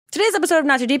Today's episode of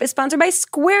Not Too Deep is sponsored by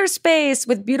Squarespace.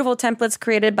 With beautiful templates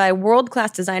created by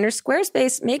world-class designers,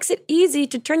 Squarespace makes it easy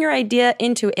to turn your idea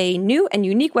into a new and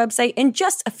unique website in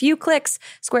just a few clicks.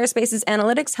 Squarespace's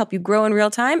analytics help you grow in real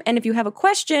time, and if you have a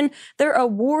question, their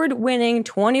award-winning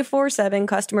 24/7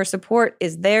 customer support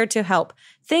is there to help.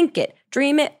 Think it,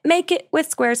 dream it, make it with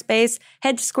Squarespace.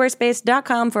 Head to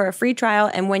squarespace.com for a free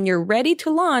trial, and when you're ready to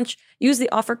launch, use the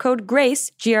offer code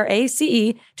GRACE,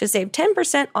 GRACE, to save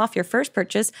 10% off your first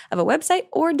purchase of a website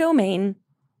or domain.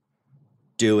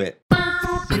 Do it.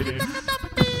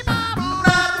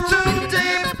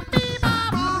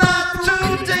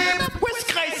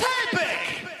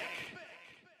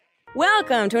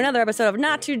 Welcome to another episode of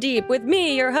Not Too Deep with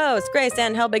me, your host, Grace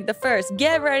Ann Helbig the First.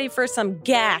 Get ready for some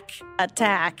GAC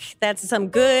attack. That's some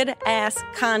good-ass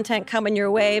content coming your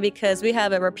way because we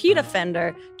have a repeat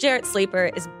offender. Jarrett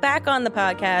Sleeper is back on the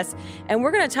podcast, and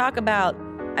we're going to talk about,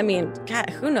 God,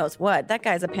 who knows what? That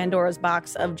guy's a Pandora's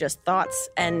box of just thoughts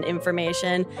and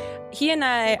information. He and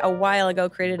I, a while ago,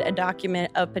 created a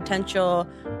document of potential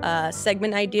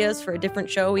segment ideas for a different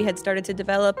show we had started to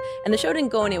develop, and the show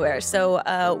didn't go anywhere. So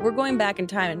we're going back in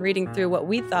time and reading through what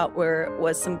we thought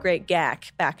was some great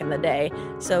GAC back in the day.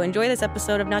 So enjoy this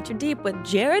episode of Not Too Deep with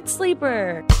Jarrett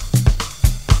Sleeper.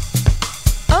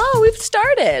 Oh, we've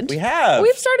started. We have.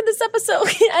 We've started this episode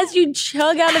as you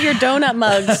chug out of your donut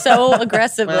mug so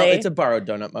aggressively. Well, it's a borrowed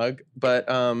donut mug, but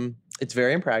it's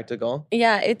very impractical.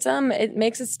 Yeah, it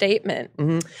makes a statement.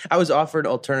 Mm-hmm. I was offered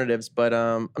alternatives, but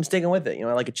I'm sticking with it. You know,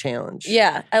 I like a challenge.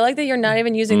 Yeah, I like that you're not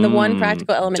even using the one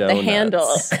practical element, donuts. the handle.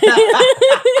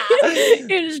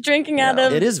 You're just drinking out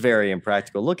of. It is very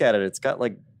impractical. Look at it. It's got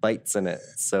like bites in it.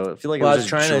 So I feel like Well, it I was was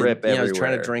just trying drip to, everywhere. I was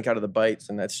trying to drink out of the bites,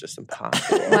 and that's just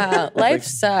impossible. Wow, life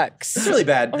sucks. It's really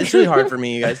bad. It's really hard for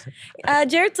me, you guys.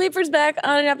 Jarrett Sleeper's back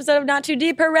on an episode of Not Too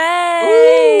Deep.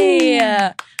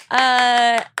 Hooray!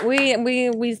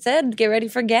 We said get ready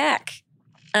for GAC.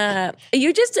 Are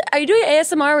you doing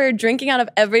ASMR where you're drinking out of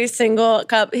every single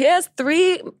cup? He has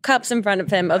 3 cups in front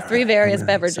of him of 3 various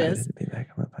beverages. To be back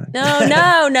on the podcast.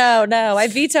 No. I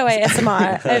veto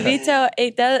ASMR. I veto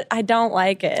it. I don't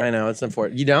like it. I know, it's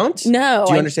unfortunate. You don't? No.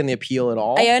 Do you understand the appeal at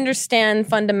all? I understand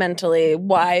fundamentally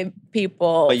why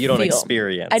people But you don't feel.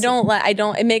 experience I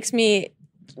don't. It makes me.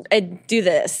 I do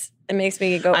this. It makes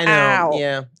me go. I know. Ow.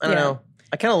 Yeah, I don't Yeah. know.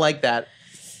 I kind of like that.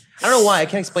 I don't know why. I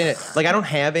can't explain it. Like, I don't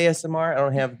have ASMR. I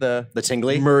don't have the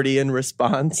tingly? meridian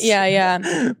response.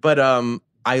 Yeah. But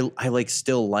I like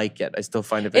still like it. I still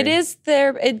find it very... It is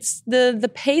there. It's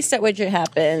the pace at which it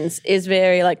happens is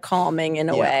very like calming in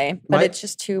a way, but it's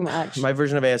just too much. My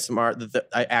version of ASMR that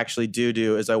I actually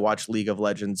do is I watch League of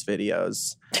Legends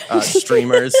videos,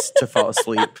 streamers to fall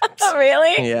asleep. Oh,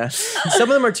 really? Yeah. Some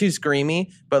of them are too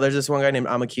screamy, but there's this one guy named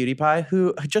I'm a Cutie Pie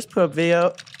who just put up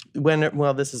video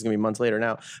this is going to be months later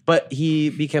now, but he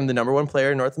became the #1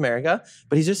 player in North America,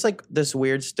 but he's just like this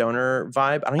weird stoner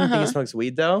vibe. I don't even think he smokes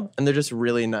weed though, and they're just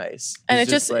really nice. And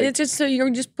it's just so you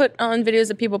just put on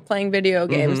videos of people playing video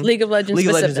games, League of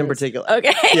Legends in particular.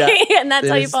 Okay. Yeah. And that's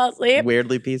how you fall asleep?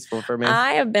 Weirdly peaceful for me.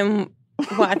 I have been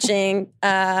watching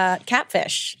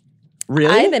Catfish.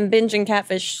 Really? I've been binging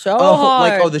Catfish so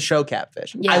hard. The show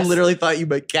Catfish. Yes. I literally thought you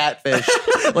meant catfish,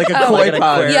 like a Oh. koi Like an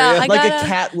pond, aquarium. Yeah, like a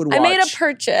cat would watch. I made a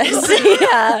purchase.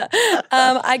 Yeah.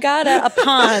 I got a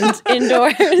pond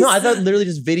indoors. No, I thought literally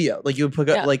just video. Like you would pick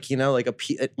up, Yeah. like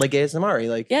like ASMR.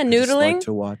 Like Yeah, I just noodling. like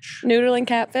to watch. Noodling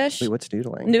catfish. Wait, what's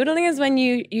noodling? Noodling is when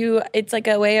you it's like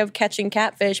a way of catching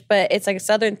catfish, but it's like a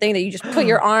southern thing that you just put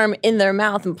your arm in their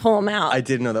mouth and pull them out. I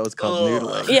didn't know that was called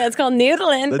noodling. Yeah, it's called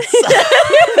noodling.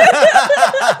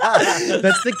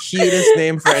 That's the cutest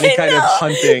name for any kind of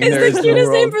hunting there is It's the in the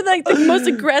cutest world. name for like the most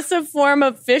aggressive form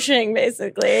of fishing,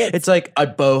 basically. It's like I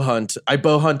bow hunt. I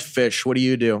bow hunt fish. What do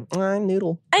you do? I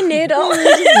noodle. I noodle.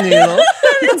 Noodle.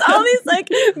 It's all these like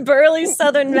burly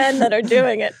southern men that are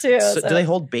doing it too. So do they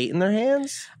hold bait in their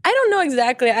hands? I don't know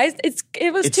exactly.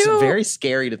 It was It's too very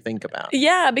scary to think about.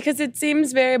 Yeah, because it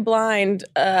seems very blind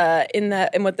in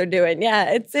what they're doing.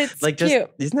 Yeah, it's Like, cute. just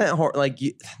isn't that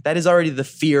that is already the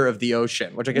fear of the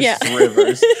ocean, which I guess Yeah. is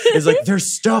rivers. Is like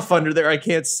there's stuff under there I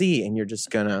can't see, and you're just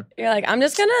gonna You're like, I'm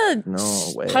just gonna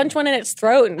no way. punch one in its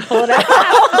throat and pull it out.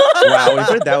 Wow, when you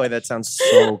put it that way, that sounds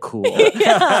so cool.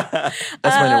 Yeah.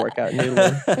 That's my new workout.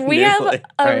 Noodling. We have Noodling. a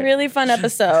All right. really fun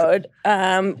episode.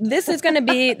 This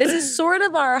is sort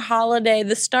of our holiday,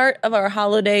 the start of our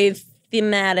holiday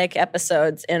thematic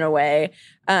episodes in a way.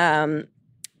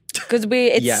 Because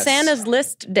it's Yes. Santa's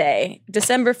List Day.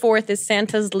 December 4th is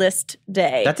Santa's List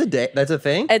Day. That's a day. That's a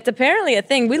thing. It's apparently a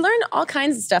thing. We learn all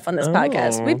kinds of stuff on this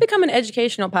podcast. We've become an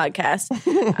educational podcast.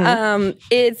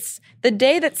 It's the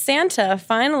day that Santa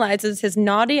finalizes his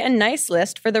naughty and nice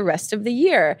list for the rest of the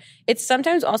year. It's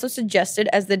sometimes also suggested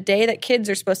as the day that kids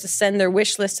are supposed to send their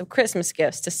wish list of Christmas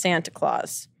gifts to Santa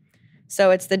Claus.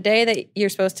 So it's the day that you're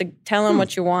supposed to tell him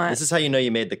what you want. This is how you know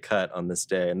you made the cut on this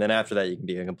day. And then after that, you can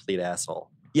be a complete asshole.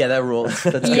 Yeah, that rules.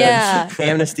 That's good. Yeah.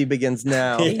 Amnesty begins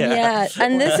now. Yeah.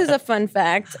 And this is a fun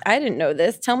fact. I didn't know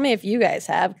this. Tell me if you guys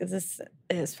have, because this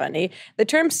is funny. The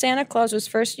term Santa Claus was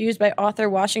first used by author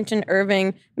Washington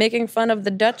Irving, making fun of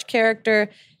the Dutch character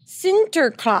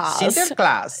Sinterklaas.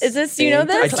 Sinterklaas. Is this, you know I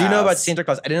this? do know about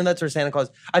Sinterklaas. I didn't know that's where Santa Claus.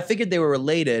 I figured they were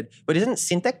related, but isn't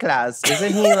Sinterklaas?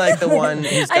 Isn't he like the one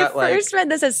who's got I like first read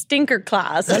this as Stinker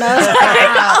Claus, and I was like,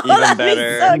 oh, Even that'd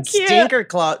better. be so cute. Stinker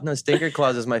Claus? No, Stinker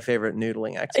Claus is my favorite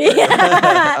noodling expert.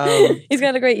 Yeah. Um, He's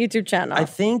got a great YouTube channel. I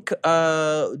think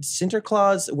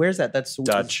Sinterklaas. Where's that? That's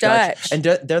Dutch. And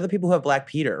they're the people who have Black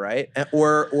Peter, right?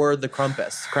 Or the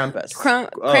Krampus.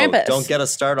 Krampus. Don't get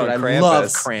us started Dude, on I Krampus. love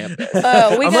Krampus.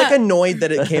 Oh, we I'm got, like annoyed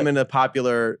that it came into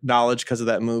popular knowledge because of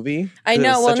that movie. I 'Cause it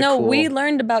know. was Well, such a no, cool- we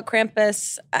learned about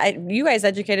Krampus. You guys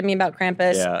educated me about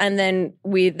Krampus, Yeah. and then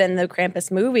the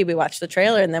Krampus movie. We watched the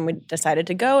trailer, and then we decided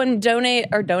to go and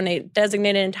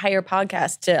designate an entire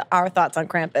podcast to our thoughts on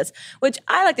Krampus, which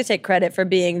I like to take credit for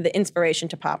being the inspiration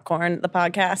to Popcorn, the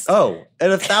podcast. Oh,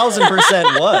 and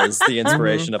 1,000% was the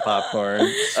inspiration of Popcorn.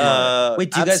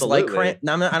 Wait, do you guys like absolutely. Krampus?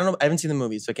 No, I don't know. I haven't seen the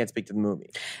movie, so I can't speak to the movie.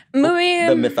 movie.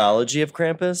 The mythology of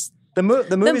Krampus? The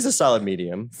movie's a solid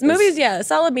medium. Movies, yeah, a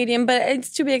solid medium, but it's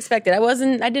to be expected.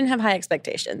 I didn't have high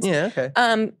expectations. Yeah, okay.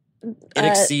 It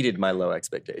exceeded my low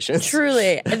expectations.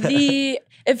 Truly,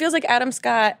 it feels like Adam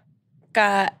Scott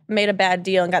made a bad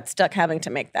deal and got stuck having to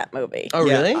make that movie. Oh,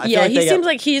 Yeah, really? I feel Yeah, like he they seems got-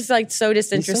 like he's like so He's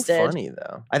disinterested. so funny,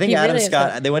 though. I think He Adam really is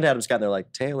Scott, good. they went to Adam Scott and they're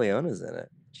like, Téa Leona's in it.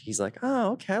 He's like,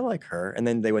 oh, okay, I like her. And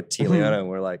then they went to Téa Leona and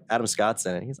we're like, Adam Scott's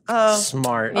in it. He's like, oh,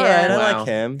 Smart. all right, Yeah. I Wow. like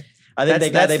him. I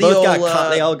think That's they the both old,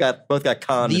 both got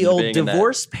conned. The into old being in that.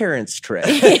 divorced parents trick.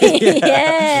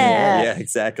 Yeah. Yeah,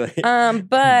 exactly.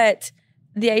 But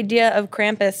the idea of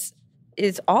Krampus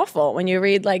is awful when you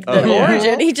read like the Oh, yeah.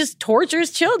 origin. He just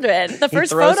tortures children. The He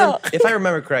first throws photo. them- if I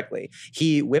remember correctly,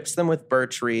 he whips them with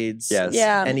birch reeds. Yes.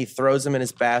 Yeah. And he throws them in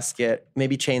his basket,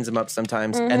 maybe chains them up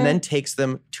sometimes, Mm-hmm. and then takes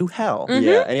them to hell.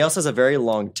 Yeah, and he also has a very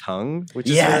long tongue, which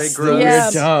is Yes, very the gross. weird Yeah,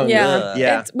 tongue. yeah.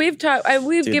 Yeah. We've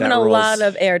Dude, given that a rules. lot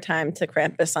of airtime to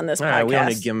Krampus on this All podcast. right, we don't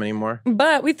need to give him any more.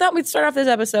 But we thought we'd start off this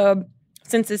episode,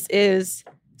 since this is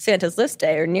Santa's List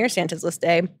Day or near Santa's List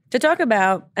Day, to talk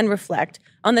about and reflect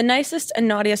on the nicest and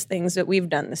naughtiest things that we've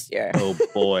done this year. Oh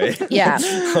boy. Yeah.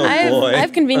 Oh boy.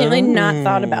 I've conveniently not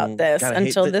thought about this God, I hate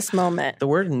until that- this moment. The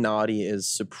word naughty is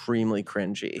supremely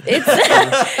cringy. It's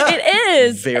it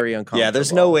is. Very uncomfortable. Yeah,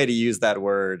 there's no way to use that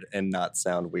word and not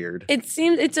sound weird. It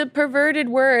seems it's a perverted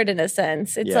word in a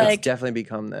sense. It's Yeah. It's like, definitely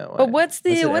become that way. but what's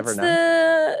Has it what's ever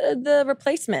the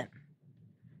replacement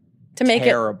to make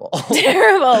terrible? it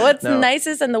terrible? What's No. the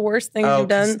nicest and the worst things Oh, you've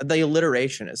done? 'cause the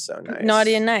alliteration is so nice.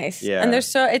 Naughty and nice. Yeah. And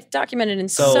it's documented in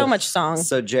so much songs.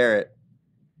 So Jarrett,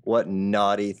 what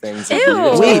naughty things Ew. have you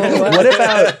done? Wait, what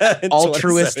about in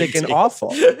altruistic and 2017?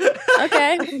 awful?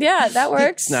 Okay. Yeah, that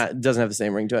works. It's not. It doesn't have the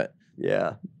same ring to it.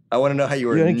 Yeah. I want to know how you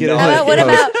were You're gonna get naughty. it. How about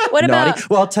what Naughty? about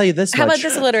Well, I'll tell you this how much. about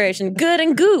this alliteration? Good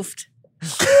and goofed.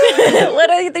 What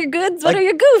are your goods? What Like- are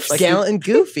your goofs? Gallant and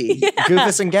goofy.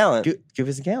 Goofus and Gallant?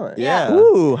 Goofus and gallant. Yeah.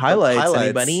 Ooh, highlights. Highlights.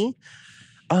 Anybody?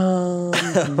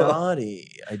 Naughty.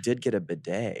 I did get a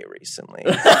bidet recently.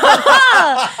 but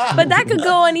that could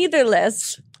go on either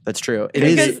list. That's true. It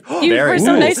Because is. you Very were so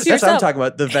cool. nice to That's what I'm yourself. talking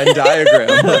about. The Venn diagram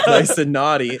of nice and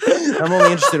naughty. I'm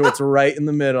only interested in what's right in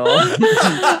the middle.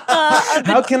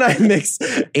 How can I mix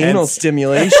anal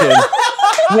stimulation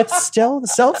with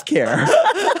self-care?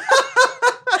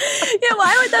 Yeah,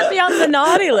 why would that be on the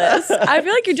naughty list? I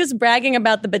feel like you're just bragging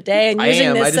about the bidet and I using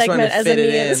am. I this just wanted segment to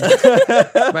as a fit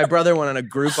means. it in. My brother went on a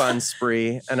Groupon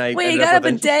spree, and I Wait, you ended got up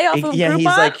a with bidet off of yeah,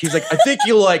 Groupon? he's like, I think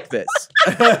you'll like this.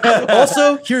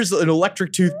 Also, here's an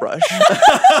electric toothbrush.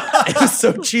 It was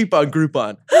so cheap on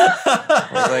Groupon. I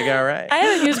was like, all right. I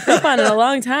haven't used Groupon in a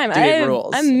long time. Dude, it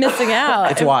rules. I'm missing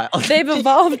out. It's wild. They've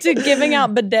evolved to giving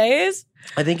out bidets.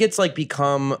 I think it's like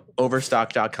become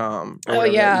overstock.com. Or Oh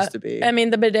whatever yeah, that used to be. I mean,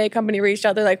 the bidet company reached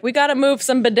out. They're like, we got to move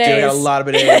some bidets. Dude, I got a lot of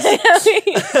bidets.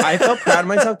 I felt proud of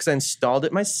myself because I installed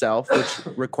it myself,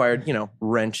 which required,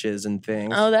 wrenches and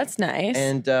things. Oh, that's nice.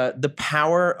 And the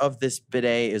power of this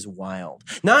bidet is wild.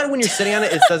 Not when you're sitting on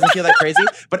it, it doesn't feel that crazy.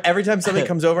 But every time somebody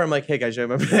comes over, I'm like, hey guys, show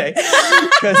me my bidet.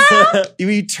 Because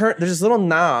you turn, there's this little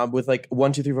knob with like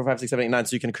 1, 2, 3, 4, 5, 6, 7, 8, 9,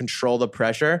 so you can control the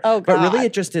pressure. Oh, But God. really,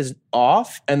 it just is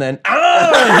off, and then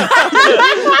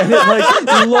and it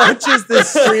like launches this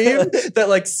stream that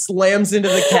like slams into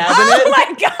the cabinet. Oh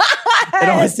my God. It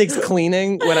always takes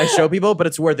cleaning when I show people, but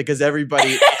it's worth it because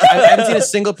everybody, I haven't seen a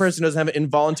single person who doesn't have it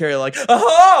involuntary like,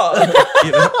 aha!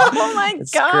 Oh my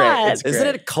It's God. great. It's Isn't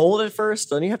great. it cold at first?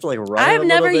 Don't you have to like run it I've a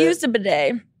never little bit? used a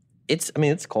bidet. It's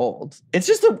cold. It's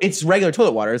just it's regular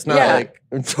toilet water. It's not Yeah. like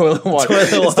toilet water. Toilet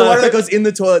It's the water. water that goes in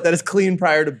the toilet that is clean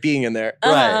prior to being in there.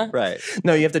 Uh-huh. Right.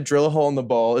 No, you have to drill a hole in the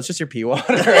bowl. It's just your pee water.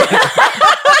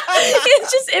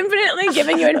 It's just infinitely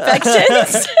giving you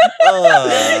infections.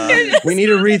 We need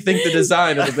to rethink the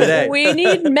design of the bidet. We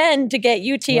need men to get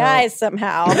UTIs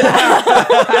somehow.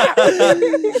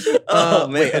 Oh,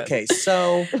 wait, man. okay,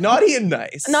 so naughty and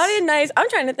nice. Naughty and nice. I'm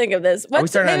trying to think of this. Are we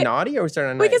What's starting on maybe- naughty or are we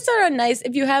starting on We nice? can start on nice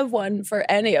if you have one for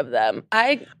any of them.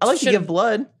 I like to should- give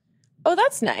blood. Oh,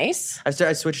 that's nice. I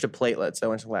switched to platelets. I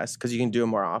went to less because you can do them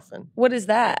more often. What is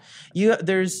that? You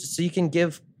can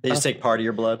give. They just take part of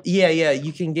your blood. Yeah,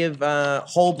 you can give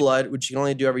whole blood, which you can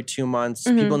only do every 2 months.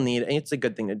 Mhm. People need it, and it's a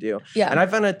good thing to do. Yeah. And I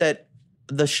found out that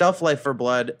the shelf life for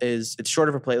blood it's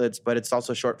shorter for platelets, but it's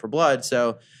also short for blood.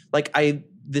 So, like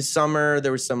this summer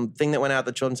there was some thing that went out.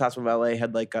 The Children's Hospital of LA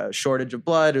had like a shortage of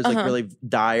blood. It was like Uh-huh. really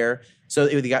dire. So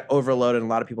it got overloaded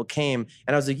and a lot of people came.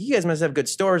 And I was like, you guys must have good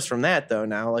stores from that though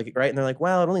now, like, right? And they're like,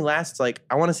 well, it only lasts like,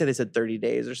 I want to say they said 30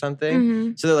 days or something.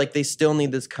 Mhm. So they're like, they still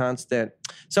need this constant.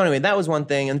 So anyway, that was one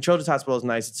thing. And the Children's Hospital is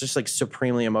nice. It's just like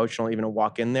supremely emotional even to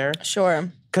walk in there.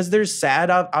 Sure. Because there's sad,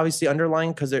 obviously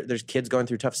underlying, because there's kids going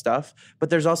through tough stuff. But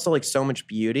there's also like so much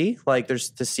beauty. Like there's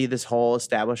to see this whole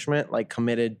establishment like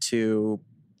committed to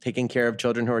taking care of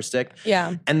children who are sick.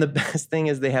 Yeah. And the best thing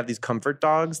is they have these comfort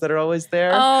dogs that are always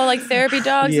there. Oh, like therapy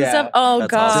dogs and Yeah. stuff. Oh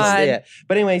That's God. awesome. Yeah.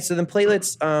 But anyway, so then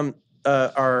platelets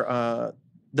are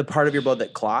the part of your blood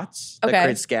that clots, that Okay.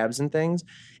 creates scabs and things.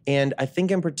 And I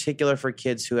think in particular for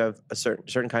kids who have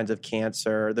certain kinds of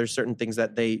cancer, there's certain things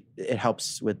that it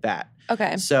helps with that.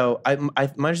 Okay. So my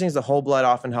understanding is the whole blood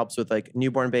often helps with like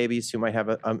newborn babies who might have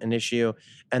an issue.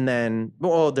 And then,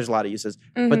 well, there's a lot of uses.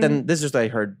 But Mhm. then this is just what I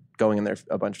heard going in there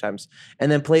a bunch of times.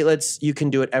 And then platelets, you can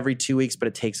do it every 2 weeks, but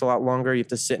it takes a lot longer. You have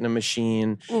to sit in a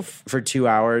machine Oof. for 2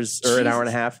 hours or an hour and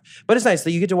a Jesus. half. But it's nice that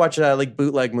you get to watch like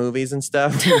bootleg movies and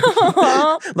stuff.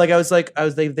 Aw. They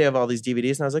have all these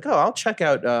DVDs, and I was like, oh, I'll check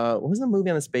out what was the movie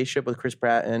on the spaceship with Chris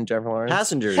Pratt and Jennifer Lawrence?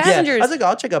 Passengers. Pass- Yeah, Passengers. I was like,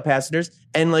 I'll check out Passengers.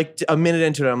 And like a minute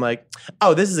into it, I'm like,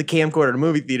 oh, this is a camcorder at a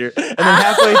movie theater. And then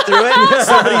halfway through it,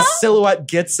 somebody's silhouette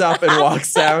gets up and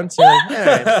walks down. So I'm like, all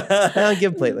right, I'll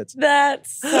give platelets.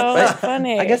 That's so But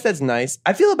funny. I guess that's nice.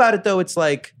 I feel about it though, it's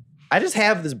like, I just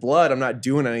have this blood. I'm not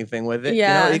doing anything with it.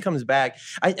 Yeah. You know, it comes back.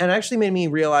 And it actually made me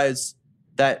realize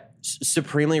that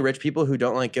supremely rich people who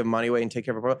don't like give money away and take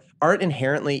care of people aren't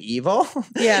inherently evil.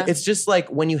 Yeah. It's just like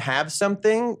when you have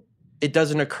something, it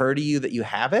doesn't occur to you that you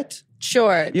have it.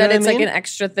 Sure. know That what I it's like mean? an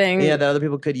extra thing. Yeah, that other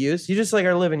people could use. You just like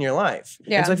are living your life.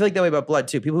 Yeah. And so I feel like that way about blood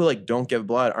too. People who like don't give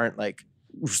blood aren't like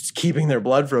keeping their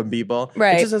blood from people.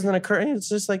 Right. It just doesn't occur. It's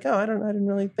just like, oh, I didn't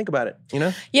really think about it. You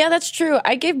know? Yeah, that's true.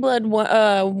 I gave blood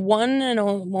one and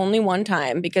only one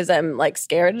time because I'm like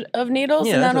scared of needles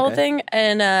Yeah, and that that's whole okay. thing.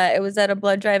 And it was at a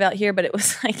blood drive out here, but it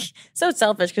was like so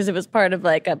selfish because it was part of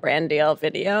like a brand deal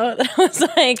video. That I was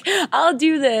like, I'll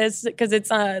do this because it's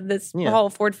this Yeah. whole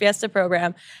Ford Fiesta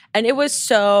program. And it was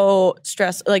so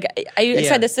stressful. Like I Yeah.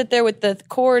 had to sit there with the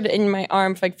cord in my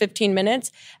arm for like 15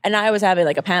 minutes, and I was having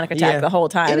like a panic attack Yeah. the whole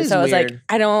time. It is So I was like, weird.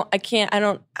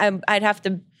 I'd have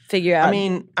to figure out. I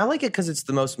mean, I like it because it's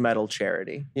the most metal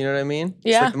charity. You know what I mean?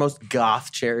 It's Yeah. like the most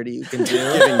goth charity you can do.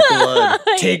 Giving blood.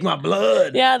 Take my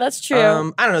blood. Yeah, that's true. I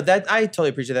don't know. That I totally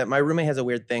appreciate that. My roommate has a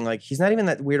weird thing. Like he's not even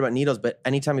that weird about needles, but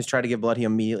anytime he's tried to give blood, he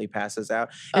immediately passes out.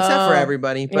 It's not for Oh,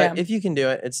 everybody, but yeah. if you can do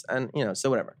it, it's so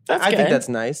whatever. That's I think good. that's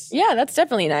nice. Yeah, that's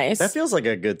definitely nice. That feels like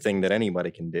a good thing that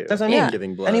anybody can do. That's what I Yeah. mean.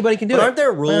 Giving blood. Anybody can do But it. aren't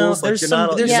there Well, rules? there's Like some- you're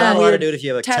not there's allowed some to weird do it if you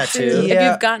have a tattoo. tattoo. Yeah.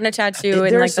 If you've gotten a tattoo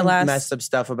in There's like the some last, messed up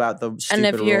stuff about the and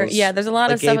stupid if you're there's a lot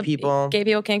like of stuff. gay people. Gay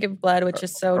people can't give blood, which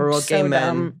is so or so gay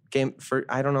men. dumb.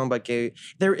 I don't know about gay.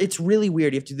 It's really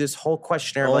weird. You have to do this whole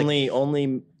questionnaire. of,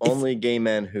 Only gay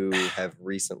men who have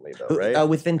recently though, right?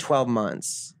 within 12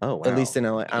 months. Oh, wow. At least in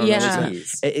LA. I don't Yeah. know.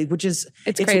 Jeez. Which is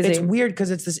It's it's crazy. weird because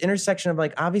it's this intersection of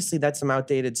like obviously that's some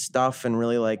outdated stuff and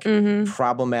really like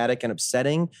problematic and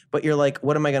upsetting. But you're like,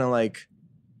 what am I gonna like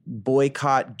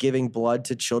boycott giving blood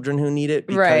to children who need it?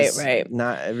 Because Right.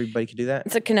 not everybody can do that.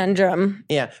 It's a conundrum.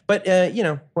 Yeah, but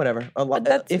whatever.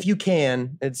 If you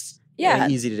can, it's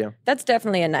easy to do. That's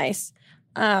definitely a nice.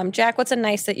 Jack, what's a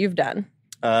nice that you've done?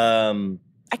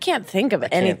 I can't think of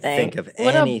anything. Can't think of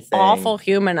what anything. What an awful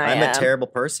human I am. I'm a terrible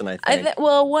person, I think.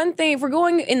 Well, one thing, if we're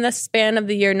going in the span of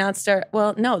the year, no,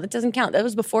 that doesn't count. That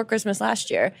was before Christmas last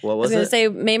year. What I was was going it? to say,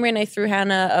 Mamrie and I threw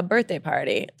Hannah a birthday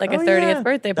party, like a Oh, 30th yeah.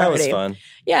 birthday That party. was fun.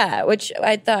 Yeah, which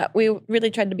I thought we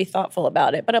really tried to be thoughtful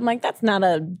about it. But I'm like, that's not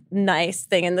a nice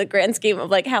thing in the grand scheme of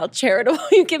like how charitable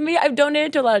you can be. I've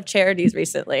donated to a lot of charities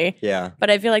recently. Yeah. But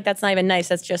I feel like that's not even nice.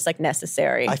 That's just like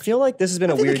necessary. I feel like this has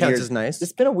been a think it weird counts year. as nice.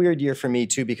 It's been a weird year for me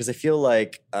too because I feel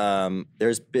like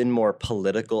there's been more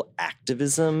political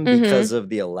activism because of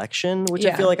the election, which I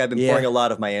Yeah. feel like I've been Yeah. pouring a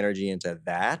lot of my energy into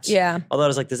that. Yeah. Although I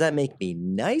was like, does that make me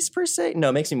nice per se? No,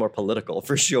 it makes me more political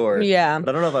for sure. Yeah. But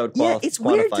I don't know if I would Yeah, it's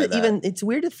weird quantify to that. it's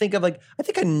weird to think of like I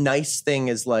think a nice thing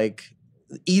is like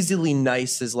easily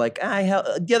nice is like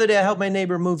the other day I helped my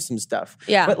neighbor move some stuff.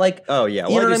 Yeah. But like Oh yeah,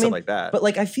 you well, know I do what I stuff mean? like that. But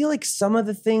like I feel like some of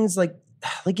the things like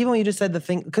even when you just said the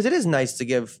thing because it is nice to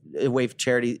give away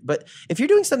charity, but if you're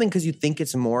doing something because you think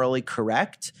it's morally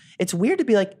correct, it's weird to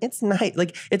be like it's nice,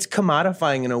 like it's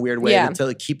commodifying in a weird way Yeah. to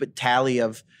like, keep a tally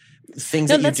of things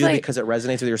No, that you that's do like- because it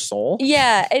resonates with your soul.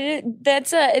 Yeah,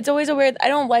 it's always a weird. I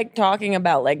don't like talking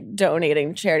about like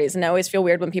donating charities, and I always feel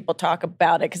weird when people talk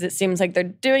about it because it seems like they're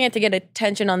doing it to get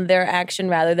attention on their action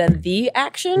rather than the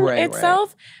action Right,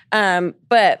 itself.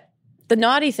 But the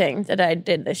naughty thing that I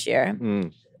did this year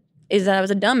is that I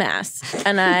was a dumbass,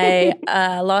 and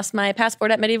I lost my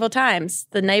passport at medieval times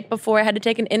the night before I had to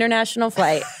take an international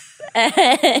flight.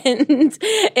 And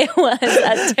it was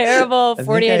a terrible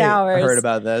 48 hours. I heard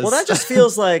about this. Well, that just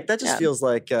feels like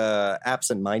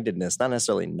absent-mindedness, not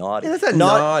necessarily naughty. Yeah, that's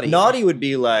not naughty. Naughty would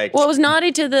be like Well, it was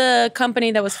naughty to the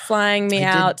company that was flying me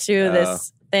out to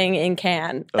this thing in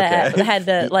Cannes that Okay. had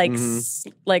to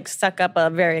like suck up a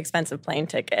very expensive plane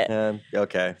ticket.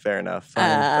 okay, fair enough.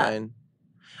 Fine.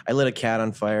 I lit a cat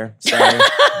on fire. Sorry.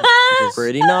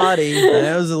 Pretty naughty.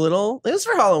 It was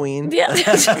for Halloween. Yeah,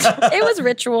 it was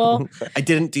ritual. I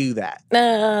didn't do that.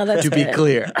 That's To be good.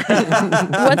 clear.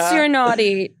 What's your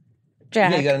naughty,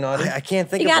 Jack? You got a naughty? I can't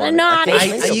think You of got a one. naughty. I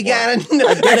can't think of You one. got a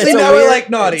it's Actually, a now I weird- like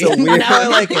naughty. it's a weird- Now I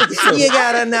like it. You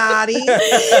got a naughty.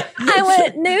 I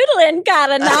went noodling, got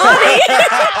a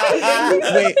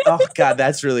naughty. Wait, oh God,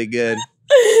 that's really good.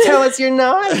 Tell us your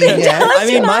naughty. I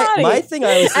mean, naughty. my thing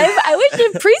I was I wish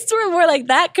the priests were more like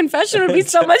that. Confession would be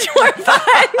so much more fun.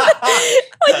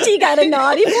 Like, you got a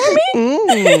naughty for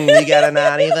me? You got a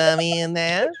naughty for me in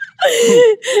there?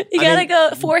 You gotta go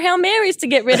 4 Hail Marys to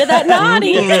get rid of that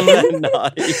naughty.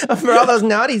 naughty. For all those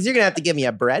naughties, you're gonna have to give me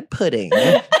a bread pudding.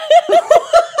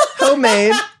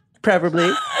 Homemade, preferably.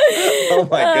 Oh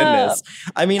my goodness.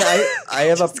 I mean, I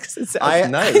have a I-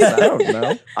 nice. I don't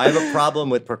know. I have a problem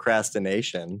with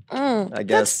procrastination. I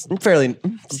guess. Fairly.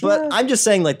 But I'm just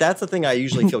saying, like, that's the thing I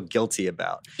usually feel guilty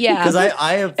about. Yeah. Because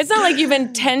I have. It's not like you've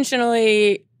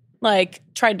intentionally like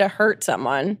tried to hurt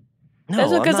someone. No, I'm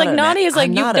because not like an naughty is like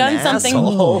I'm you've not done an something.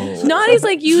 asshole. Naughty is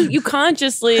like you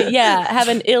consciously have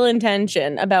an ill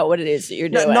intention about what it is that you're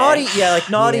doing. Naughty, like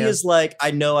naughty Yeah. is like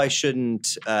I know I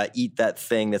shouldn't eat that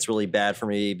thing that's really bad for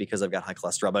me because I've got high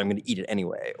cholesterol, but I'm going to eat it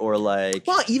anyway. Or like,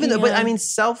 Well, even though, but Yeah. I mean,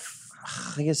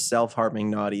 I guess self-harming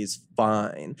naughty is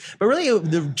fine. But really,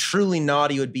 the truly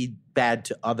naughty would be bad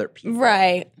to other people.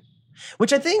 Right.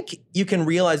 Which I think you can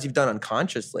realize you've done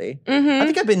unconsciously. Mm-hmm. I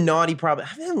think I've been naughty probably.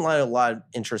 I've had a lot of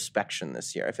introspection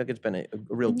this year. I feel like it's been a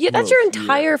real Yeah, that's your growth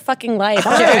entire year. fucking life.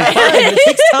 Fine, Jared. fine. It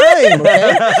takes time,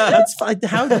 okay? It's fine.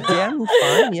 How damn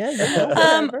fine, yeah.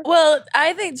 whatever. Well,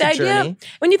 I think the It's a idea journey.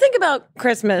 when you think about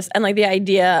Christmas and like the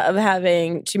idea of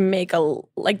having to make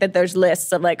that there's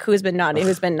lists of like who's been naughty,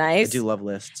 who's been I nice. do love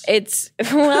lists. It's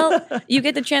you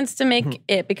get the chance to make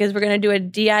it because we're gonna do a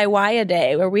DIY a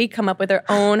day where we come up with our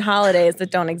own holidays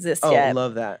that don't exist Oh, yet.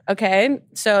 love that. Okay,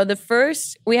 so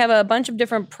we have a bunch of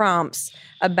different prompts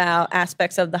about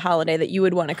aspects of the holiday that you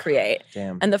would want to create.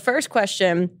 Damn. And the first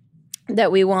question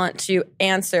that we want to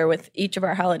answer with each of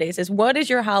our holidays is, what is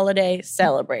your holiday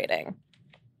celebrating?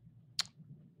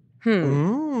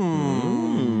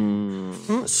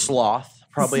 Sloth,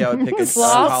 probably I would pick a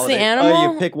Sloth, the holiday. animal?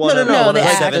 Oh, you pick one No, of no, one the of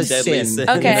the act. 7 The deadly sin. sins.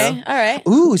 Okay, all right.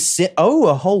 Ooh,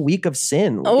 a whole week of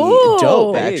sin would Ooh. be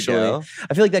dope, There you actually. go.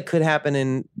 I feel like that could happen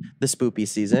in the spoopy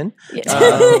season.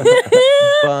 Yeah.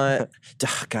 But,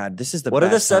 God, this is the What are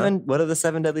the best, huh? 7? What are the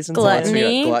 7 deadly sins? Gluttony. So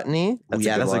we got gluttony. That's a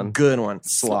yeah, good that's a one. good one.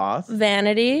 Sloth.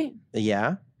 Vanity,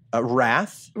 Yeah.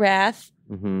 Wrath. wrath,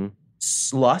 Mm-hmm.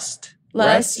 Lust.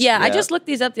 lust. Yeah, I Yeah. just looked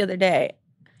these up the other day.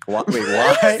 Wait,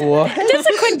 what? What? Just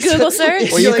a quick Google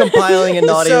search. Were you compiling a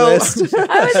naughty So- list?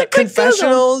 I was a quick Google.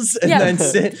 Confessionals and Yeah. then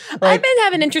sin. I've Like, been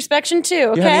having introspection too.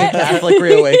 you're Okay, having a Catholic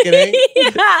reawakening.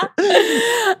 yeah,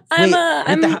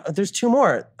 Wait, there's 2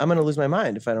 more. I'm gonna lose my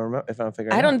mind if I don't remember. If I don't figure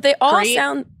it I out. don't. They all Greed.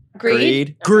 sound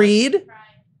greed. Greed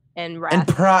And wrath. and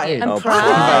pride. And Oh,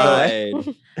 pride.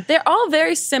 pride. They're all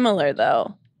very similar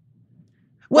though.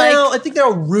 Well, I think they're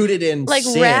all rooted in Like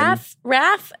sin.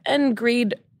 wrath and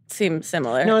greed seem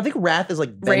similar. No, I think wrath is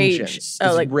like Rage. vengeance. Oh,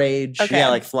 It's like- rage. okay. Yeah,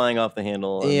 like flying off the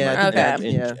handle. and, Yeah, like, Okay.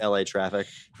 in yeah. LA traffic.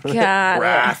 Got it.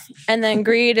 Wrath. And then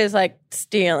greed is like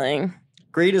stealing.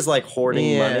 Greed is like hoarding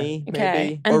Yeah. money, Okay.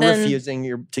 maybe. And or then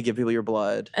refusing to give people your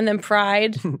blood. and then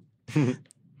pride. Isn't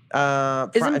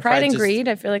pride and just- greed?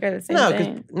 I feel like are the same No, 'cause-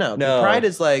 thing. no, No. pride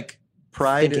is like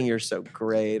Pride. thinking you're so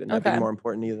great and Okay. nothing more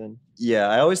important to you than. Yeah,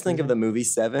 I always think of the movie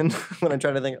Seven when I'm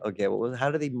trying to think. Okay, how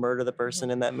did he murder the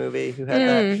person in that movie who had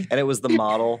that? And it was the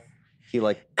model. He You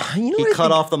know he what I cut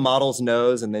think- off the model's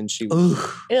nose, and then Ugh.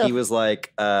 he was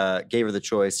like gave her the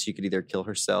choice. She could either kill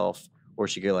herself or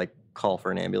she could like call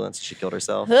for an ambulance. She killed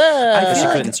herself I because she feel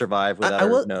like- couldn't survive without I her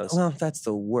will, nose. well, that's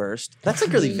the worst. That's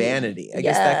like really vanity. I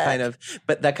guess that Yeah. kind of,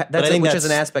 but that's I think which is an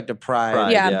that's aspect of pride.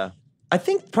 Pride, Yeah. yeah. I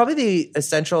think probably the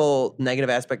essential negative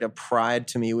aspect of pride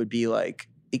to me would be like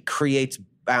it creates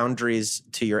boundaries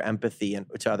to your empathy and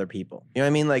to other people. You know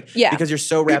what I mean? Like, Yeah. because you're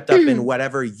so wrapped up in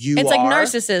whatever you It's are. like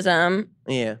narcissism.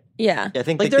 Yeah. Yeah. Yeah, I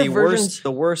think Like, like there the are versions-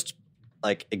 worst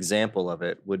like example of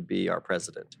it would be our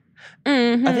president.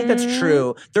 I think that's Mhm.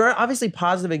 true. There are obviously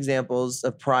positive examples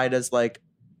of pride as like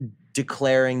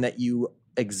declaring that you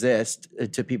exist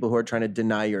to people who are trying to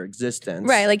deny your existence.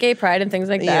 Right, like gay pride and things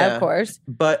like that, Yeah. of course.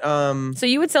 But So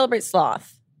you would celebrate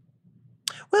sloth.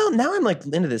 well, now I'm like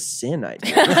into this sin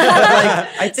idea. Like,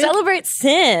 I think Celebrate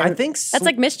sin. I think that's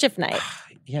like mischief night.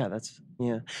 yeah,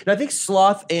 No, I think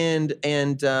sloth and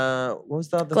what was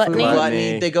the other Gluttony. food?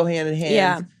 Gluttony. They go hand in hand.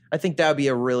 Yeah. I think that would be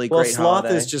a really Well, great sloth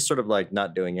holiday. is just sort of like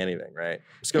not doing anything, right?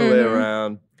 Just gonna lay Mhm.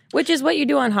 around. Which is what you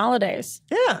do on holidays.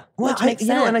 Yeah. well, which makes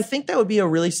and I sense. think that would be a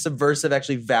really subversive,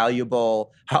 actually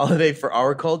valuable holiday for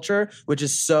our culture, which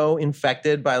is so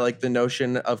infected by like the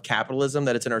notion of capitalism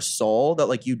that it's in our soul that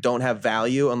like you don't have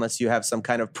value unless you have some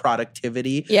kind of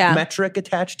productivity Yeah. metric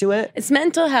attached to it. It's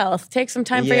mental health. Take some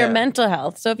time for your Yeah. mental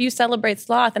health. So if you celebrate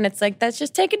sloth and it's like, that's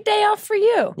just take a day off for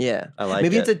you. Yeah, I like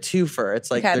maybe it. it's a twofer.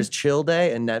 It's like Okay. there's chill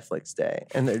day and Netflix day,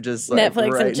 and they're just like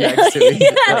Netflix right and chill. next to each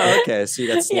other. Oh, okay. So you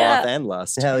got sloth Yeah. and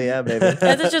lust. Hell yeah, baby.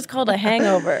 That's just called a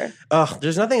hangover. Oh,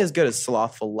 there's nothing as good as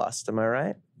slothful lust. Am I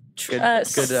right? Good.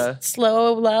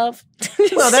 Slow love.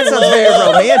 Well, that sounds very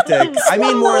romantic. I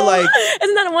mean, more like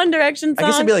Isn't that a One Direction song? I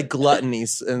guess it'd be like gluttony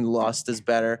and lust is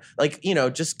better. Like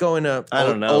just going to I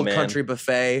don't know, old man. country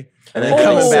buffet And and then then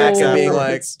coming Oh. back and being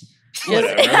like,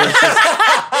 afterwards.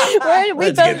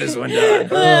 Let's get this one done.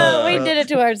 Well, we did it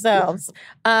to ourselves.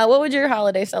 What would your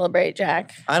holiday celebrate,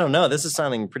 Jack? I don't know. This is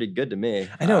sounding pretty good to me.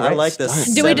 I know, I right? like this.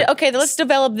 Start. Do we? seven- Okay, let's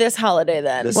develop this holiday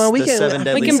then. This, Well, we the can- seven we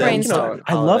deadly can sins brainstorm.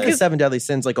 I love the holiday. 7 deadly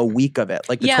sins, like a week of it,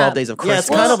 like the Yeah. 12 days of Yeah, Christmas.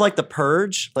 it's kind of like the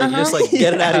purge. Like you just like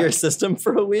get it out of your system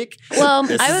for a week. Well,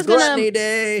 This I is was gonna, Gluttony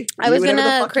day. I was Do whatever the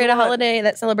gonna fuck create you a want. holiday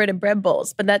that celebrated bread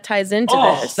bowls, but that ties into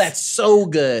Oh, this. that's so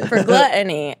good. For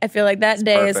gluttony. I feel like that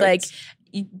day is like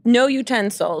perfect. no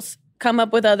utensils. Come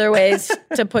up with other ways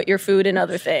to put your food in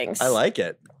other things. I like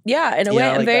it. Yeah, in a Yeah, way, I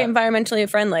and like very that. environmentally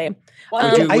friendly. Would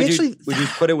Um, you, I would, actually- you, would you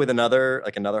put it with another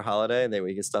another holiday? That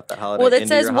we could stuff that holiday. Well, it into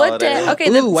says your what holiday? day? Okay,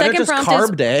 Ooh, the why not second just prompt carb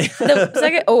is day? the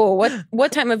second. Oh,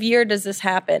 what time of year does this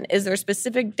happen? Is there a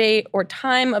specific date or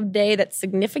time of day that's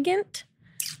significant?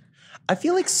 I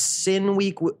feel like Sin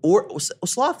Week or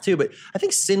Sloth too, but I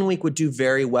think Sin Week would do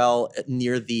very well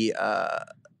near the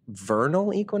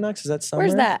vernal equinox. Is that summer?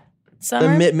 Where's that? The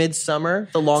Summer. midsummer,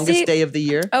 the longest See- day of the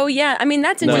year. Oh yeah, I mean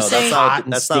that's No, interesting. that's Hot not,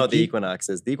 and that's not what the sticky. equinox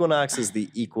is. The equinox is the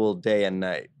equal day and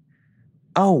night.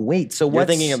 Oh wait, so You're what's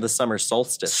thinking of the summer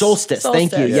solstice. solstice?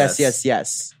 Thank you. Solstice.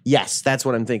 Yes. Yes, that's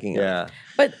what I'm thinking of. Yeah,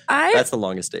 But that's the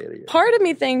longest day of the year. part of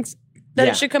me thinks that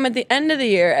Yeah. it should come at the end of the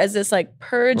year as this like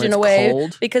purge When in it's a way,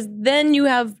 cold. because then you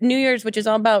have New Year's, which is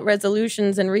all about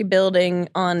resolutions and rebuilding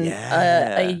on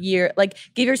Yeah. a year. Like,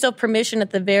 give yourself permission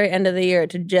at the very end of the year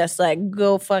to just like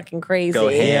go fucking crazy. Go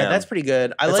ham. Yeah, that's pretty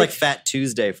good. I It's like like Fat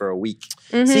Tuesday for a week.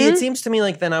 Mhm. See, it seems to me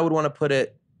like then I would want to put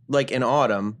it like in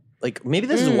autumn. Like maybe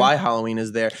this is why Halloween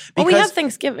is there. Well, Because we have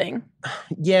Thanksgiving.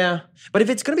 yeah, but if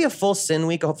it's gonna be a full sin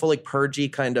week, a full like purgy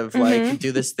kind of like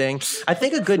do this thing, I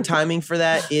think a good timing for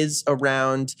that is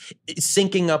around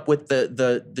syncing up with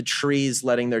the trees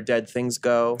letting their dead things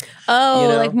go. Oh, You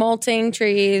know? like molting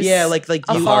trees. Yeah, like A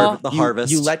you fall. The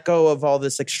harvest. You let go of all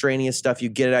this extraneous stuff. You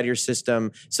get it out of your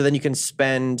system, so then you can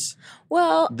spend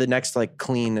Well, the next like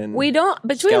clean and we don't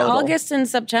between skeletal. August and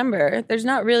September. There's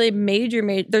not really major.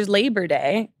 There's Labor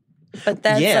Day, but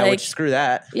that's yeah, like which screw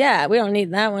that. yeah, we don't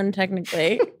need that one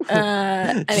technically.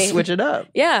 I Just mean, switch it up.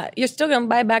 yeah, you're still gonna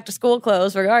buy back to school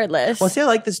clothes regardless. Well, see, I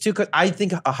like this too because I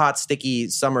think a hot, sticky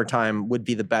summertime would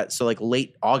be the best. So, like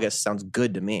late August sounds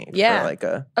good to me. Yeah. for like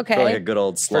a okay. For like a good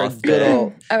old for a sloth good day.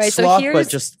 old All right, so sloth, here's- but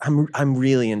just I'm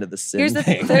really into the sin Here's the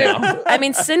thing third. now. I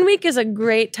mean, Sin Week is a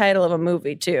great title of a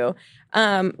movie too.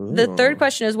 The Ooh. third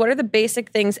question is: what are the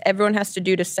basic things everyone has to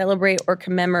do to celebrate or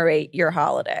commemorate your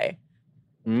holiday?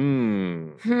 I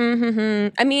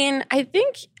mean, I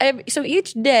think so.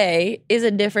 Each day is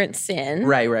a different sin.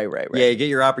 Right. Yeah, you get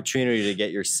your opportunity to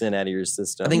get your sin out of your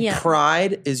system. I think Yeah.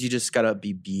 pride is you just gotta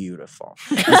be beautiful.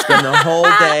 You spend the whole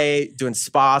day doing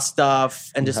spa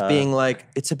stuff and just being like,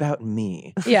 it's about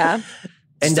me. Yeah.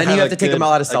 And Just then you have a to take them good- a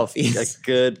lot of a- selfies. A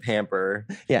good pamper.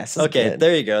 Yes. it's Okay, good.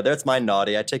 there you go. That's my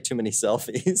naughty. I take too many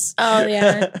selfies. Oh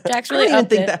yeah. Jack's I really don't even upped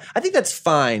think it. that. I think that's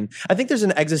fine. I think there's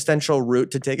an existential route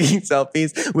to taking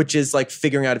selfies, which is like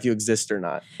figuring out if you exist or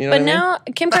not. You know But what I mean? now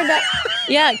Kim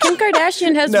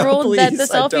Kardashian has No, ruled that the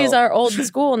please, I selfies don't. are old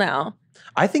school now.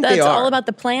 I think That's they are all about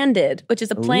the Planned, which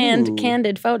is a planned, Ooh.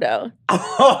 candid photo.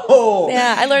 Oh,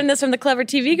 Yeah, I learned this from the Clever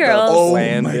TV girls. Oh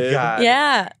Planned. my god.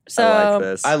 Yeah. So I like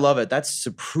this. I love it. That's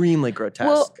supremely grotesque.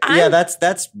 well, yeah, I'm,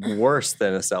 that's worse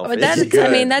than a selfie. but that's good.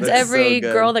 I mean that's That's every so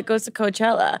good. girl that goes to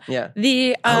Coachella. yeah.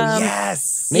 The oh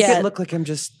yes. Make yeah. it look like I'm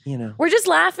just, we're just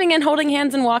laughing and holding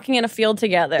hands and walking in a field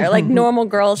together, like normal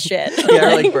girl shit. yeah,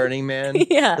 or like Burning Man.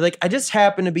 Yeah. Like I just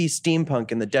happen to be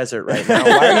steampunk in the desert right now.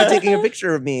 Why are you taking a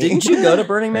picture of me? Didn't you go to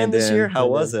Burning Man I this did. year? How I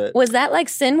was did. it? Was that like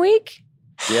Sin Week?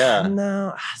 Yeah.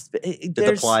 No. Did the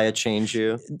there's- playa change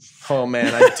you? Oh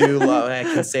man, I do love. I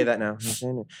can say that now.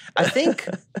 I think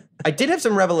I did have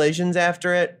some revelations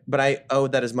after it, but I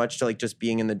owed that as much to like just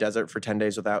being in the desert for 10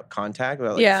 days without contact,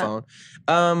 without like Yeah.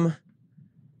 phone.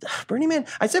 Burning Man.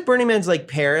 I said Burning Man's like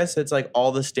Paris. It's like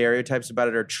all the stereotypes about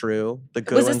it are true. The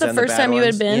good Was this ones the and first the bad time you had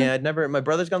ones. been? Yeah, I'd never. My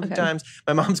brother's gone 3 Okay. times.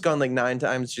 My mom's gone like 9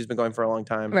 times. She's been going for a long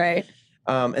time. Right.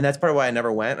 And that's part of why I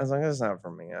never went. I was like, that's not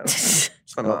for me. It's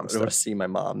my I mom's want stuff. to see my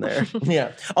mom there.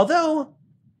 Yeah. Although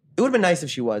it would have been nice if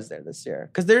she was there this year.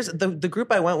 Because there's the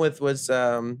group I went with was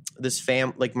this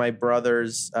like my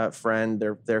brother's friend,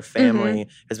 their family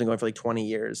has been going for like 20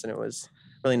 years. And it was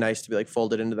really nice to be like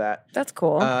folded into that. That's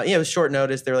cool. Yeah, it was short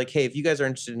notice. They were like, hey, if you guys are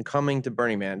interested in coming to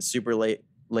Burning Man, super late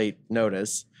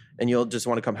notice, and you'll just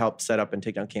want to come help set up and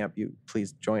take down camp, you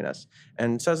please join us.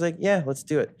 And so I was like, yeah, let's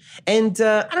do it. And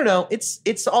I don't know,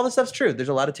 it's all the stuff's true. There's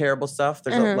a lot of terrible stuff.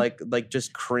 There's a, like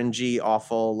just cringy,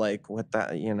 awful, like what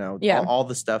that, Yeah. all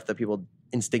the stuff that people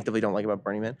instinctively don't like about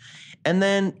Burning Man. And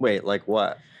then Wait, like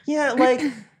what? yeah,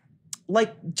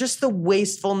 like just the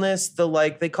wastefulness, the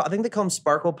like I think they call them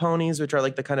sparkle ponies, which are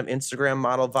like the kind of Instagram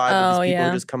model vibe of Oh, these people yeah.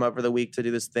 who just come up for the week to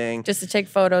do this thing. Just to take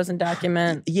photos and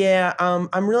document. Yeah,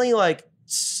 I'm really like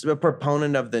a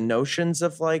proponent of the notions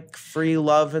of like free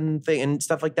love and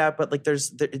stuff like that, but like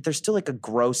there's still like a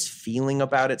gross feeling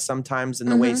about it sometimes in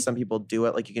the way some people do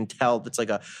it. Like you can tell it's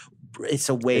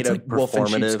a way It's to like wolf in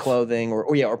sheep's performative. clothing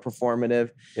or performative.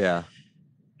 Yeah.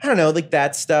 I don't know, like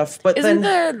that stuff. But Isn't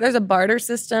then there's a barter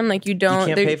system? Like you don't you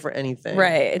can't there- pay for anything,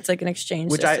 Right. It's like an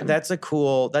exchange Which system. that's a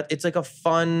cool it's like a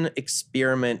fun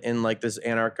experiment in like this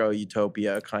anarcho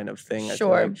utopia kind of thing. I feel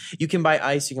Sure. like. You can buy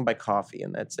ice, you can buy coffee,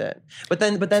 and that's it. But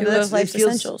then Two of that's, life's it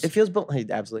feels essentials. it feels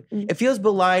absolutely it feels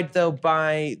belied though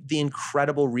by the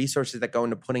incredible resources that go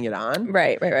into putting it on.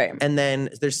 Right. And then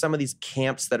there's some of these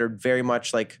camps that are very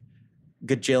much like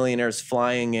gajillionaires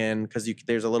flying in because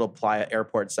there's a little playa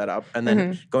airport set up, and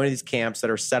then going to these camps that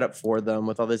are set up for them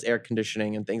with all this air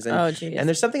conditioning and things. And, Oh, geez. and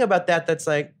there's something about that that's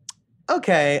like,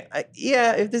 okay,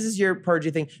 yeah, if this is your purgy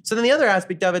thing. So then the other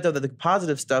aspect of it, though, the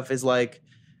positive stuff is like,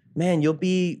 man,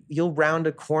 you'll round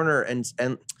a corner and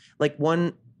like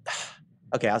one.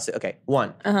 Okay, I'll say, okay,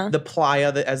 one. The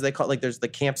playa, as they call it, like there's the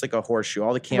camp's like a horseshoe.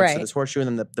 All the camps are this horseshoe,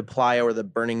 and then the playa or the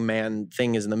Burning Man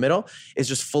thing is in the middle, is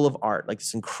just full of art, like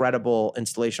this incredible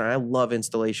installation art. I love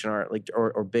installation art, like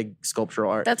or big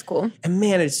sculptural art. That's cool. And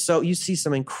man, it's so, you see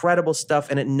some incredible stuff.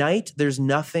 And at night, there's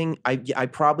nothing,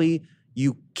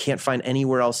 you can't find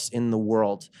anywhere else in the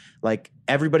world. Like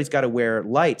everybody's got to wear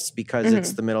lights because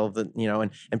it's the middle of the,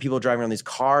 and people are driving around these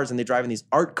cars and they drive in these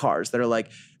art cars that are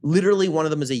like, literally one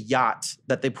of them is a yacht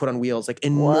that they put on wheels, like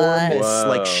enormous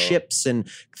like ships and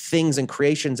things and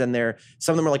creations. And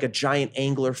some of them are like a giant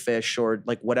anglerfish or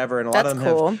like whatever. And a lot of them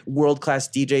have world-class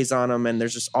DJs on them. And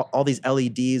there's just all these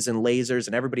LEDs and lasers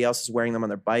and everybody else is wearing them on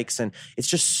their bikes. And it's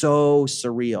just so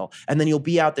surreal. And then you'll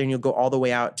be out there and you'll go all the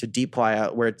way out to Deep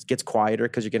Playa where it gets quieter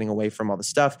because you're getting away from all the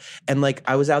stuff. And like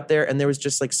I was out there and there was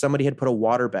just like somebody had put a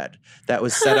waterbed that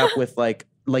was set up with like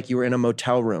you were in a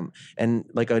motel room and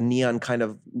like a neon kind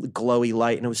of glowy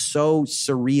light. And it was so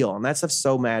surreal. And that stuff's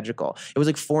so magical. It was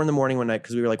like 4 a.m. one night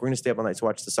because we were like, we're going to stay up all night to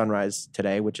watch the sunrise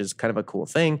today, which is kind of a cool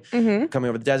thing coming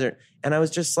over the desert. And I was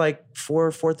just like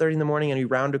 4:30 in the morning and we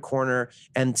round a corner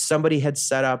and somebody had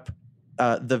set up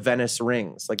the Venice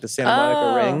rings, like the Santa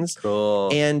Monica rings.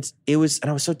 Cool. And I was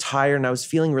so tired and I was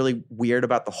feeling really weird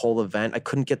about the whole event. I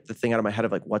couldn't get the thing out of my head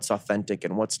of like what's authentic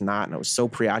and what's not. And I was so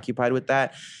preoccupied with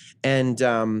that. And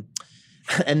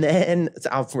then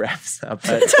I'll wrap this up.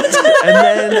 And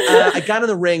then I got on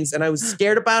the rings and I was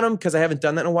scared about them because I haven't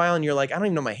done that in a while. And you're like, I don't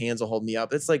even know my hands will hold me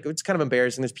up. It's kind of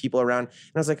embarrassing. There's people around.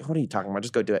 And I was like, what are you talking about?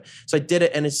 Just go do it. So I did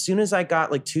it. And as soon as I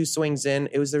got like 2 swings in,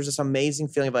 there's this amazing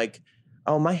feeling of like,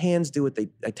 oh, my hands do what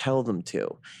I tell them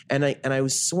to. And I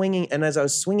was swinging. And as I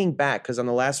was swinging back, because on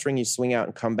the last ring you swing out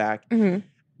and come back,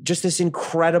 just this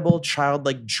incredible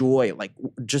childlike joy, like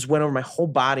just went over my whole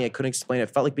body. I couldn't explain it.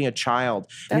 It felt like being a child.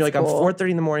 And you're like, I'm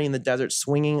 4:30 in the morning in the desert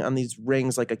swinging on these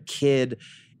rings like a kid.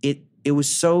 It was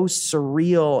so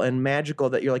surreal and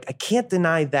magical that you're like, I can't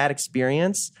deny that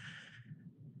experience,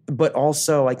 but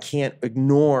also I can't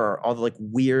ignore all the like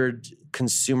weird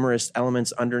consumerist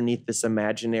elements underneath this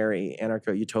imaginary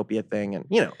anarcho-utopia thing. And,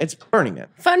 it's Burning Man.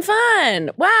 Fun. Wow.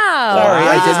 Sorry,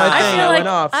 I did my thing. I went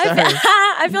off. Sorry.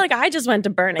 I feel like I just went to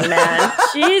Burning Man.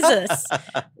 Jesus.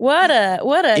 What a...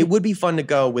 It would be fun to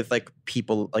go with like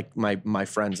people, like my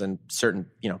friends and certain,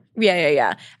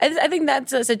 Yeah. I think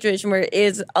that's a situation where it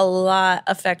is a lot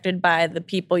affected by the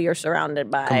people you're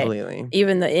surrounded by. Completely.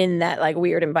 Even in that like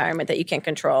weird environment that you can't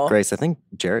control. Grace, I think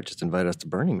Jarrett just invited us to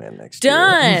Burning Man next year.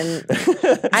 Done.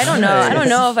 I don't know. I don't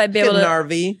know if I'd be able to. Get an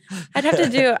RV.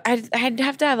 I'd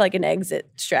have to have like an exit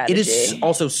strategy. It is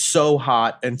also so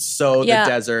hot and so the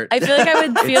desert. I feel like I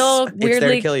would feel weirdly. It's there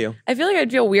to kill you. I feel like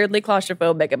I'd feel weirdly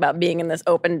claustrophobic about being in this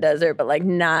open desert, but like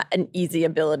not an easy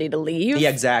ability to leave. Yeah,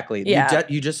 exactly. Yeah.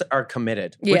 You just are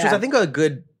committed, which is I think a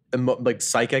good like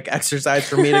psychic exercise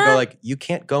for me to go like, you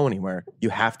can't go anywhere. You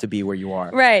have to be where you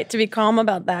are. Right. To be calm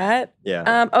about that.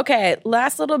 Yeah. Okay.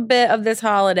 Last little bit of this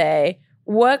holiday.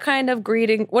 What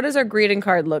does our greeting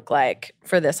card look like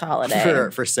for this holiday?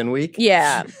 For Sin Week?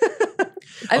 Yeah.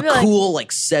 I a feel cool like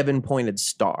 7-pointed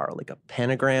star, like a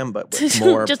pentagram, but with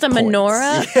more just a points.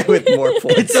 menorah? Yeah, with more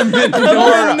points. It's a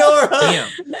menorah. Damn.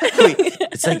 Wait,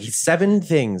 it's like 7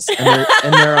 things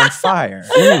and they're on fire.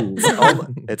 Ooh.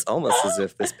 It's almost as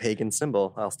if this pagan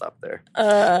symbol. I'll stop there.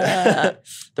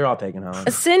 They're all pagan, huh?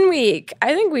 Sin Week.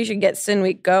 I think we should get Sin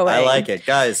Week going. I like it.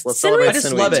 Guys, let's Sin celebrate Week-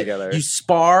 Sin love Week it. together. You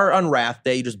spar on Wrath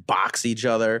Day. You just box each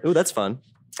other. Ooh, that's fun.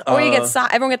 Or you get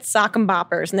everyone gets sock and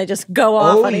boppers and they just go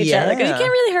off on each other. 'Cause you can't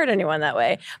really hurt anyone that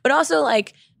way. But also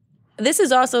like,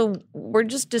 we're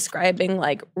just describing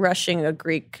like rushing a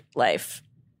Greek life.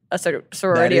 A sort of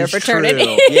sorority or fraternity.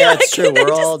 True. Yeah, it's Like, true. We're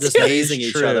just all just do- hazing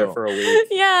each other for a week.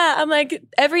 Yeah, I'm like,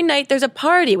 every night there's a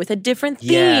party with a different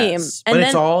theme. Yes, but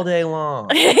it's all day long.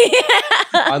 Yeah.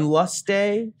 On Lust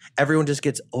Day, everyone just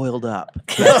gets oiled up.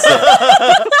 That's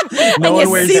it. And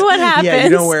you see what Yeah, you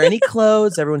happens. don't wear any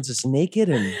clothes. Everyone's just naked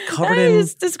and covered in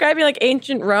He's describing like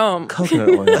ancient Rome. coconut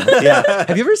oil. Yeah.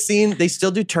 Have you ever seen, they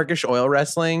still do Turkish oil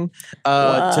wrestling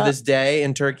to this day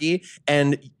in Turkey.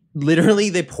 And literally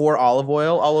they pour olive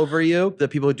oil all over you, the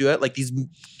people who do it, like these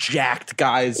jacked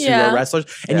guys who are wrestlers.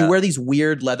 And you wear these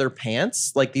weird leather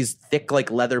pants, like these thick like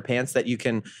leather pants that you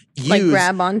can use. Like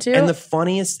grab onto. And the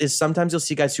funniest is sometimes you'll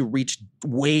see guys who reach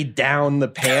way down the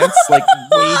pants, like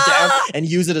way down, and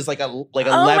use it as like a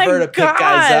lever to pick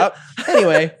guys up.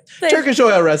 Anyway, Turkish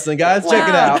oil wrestling, guys. Check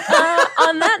it out.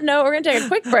 On that note, we're going to take a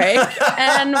quick break.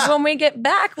 And when we get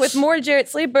back with more Jarrett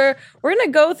Sleeper, we're going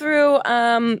to go through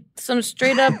some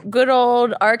straight up good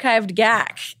old archived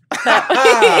gack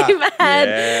that we've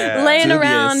had laying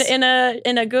around in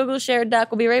a Google shared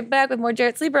doc. We'll be right back with more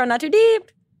Jarrett Sleeper on Not Too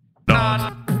Deep.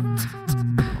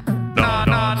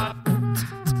 Not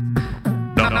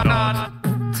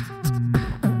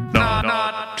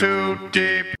too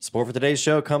deep. Support for today's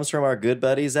show comes from our good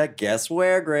buddies at Guess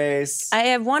Where, Grace. I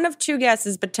have one of two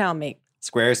guesses, but tell me.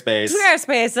 Squarespace.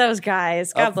 Squarespace, those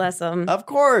guys. God bless them. Of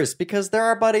course, because they're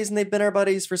our buddies and they've been our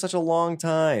buddies for such a long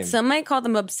time. Some might call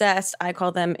them obsessed. I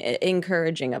call them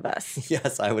encouraging of us.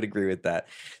 Yes, I would agree with that.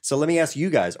 So let me ask you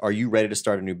guys, are you ready to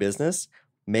start a new business?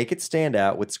 Make it stand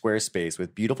out with Squarespace.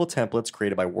 With beautiful templates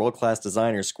created by world-class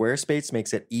designers, Squarespace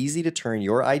makes it easy to turn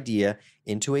your idea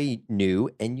into a new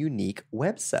and unique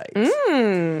website.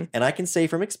 And I can say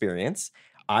from experience,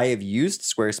 I have used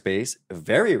Squarespace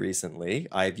very recently.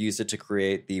 I've used it to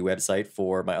create the website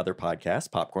for my other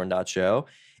podcast, Popcorn.show,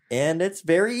 and it's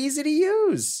very easy to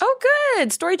use. Oh,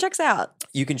 good. Story checks out.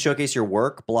 You can showcase your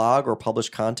work, blog, or publish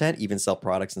content, even sell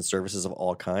products and services of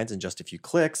all kinds in just a few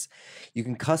clicks. You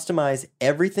can customize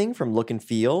everything from look and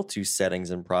feel to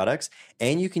settings and products,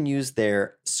 and you can use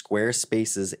their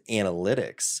Squarespace's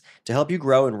analytics to help you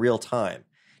grow in real time.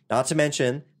 Not to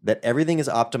mention that everything is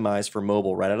optimized for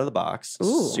mobile right out of the box.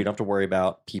 Ooh. So you don't have to worry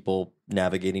about people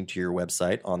navigating to your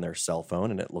website on their cell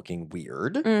phone and it looking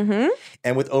weird. Mm-hmm.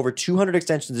 And with over 200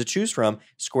 extensions to choose from,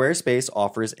 Squarespace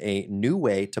offers a new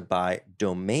way to buy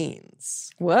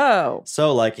domains. Whoa.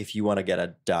 So like if you want to get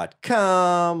a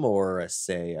 .com or a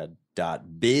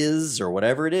 .biz or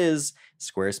whatever it is,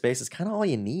 Squarespace is kind of all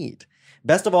you need.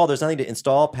 Best of all, there's nothing to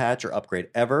install, patch, or upgrade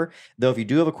ever. Though if you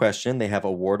do have a question, they have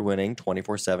award-winning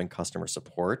 24/7 customer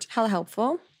support. How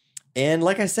helpful. And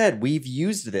like I said, we've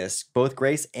used this. Both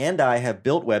Grace and I have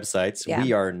built websites. Yeah.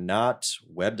 We are not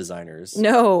web designers.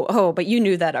 No. Oh, but you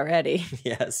knew that already.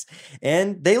 Yes.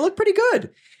 And they look pretty good.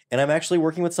 And I'm actually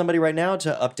working with somebody right now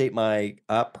to update my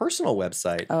personal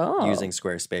website using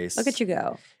Squarespace. Look at you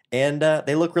go. And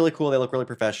they look really cool. They look really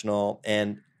professional.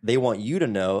 And they want you to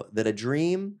know that a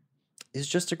dream is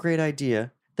just a great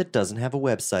idea that doesn't have a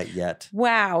website yet.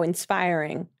 Wow.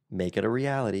 Inspiring. Make it a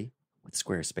reality with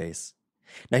Squarespace.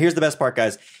 Now, here's the best part,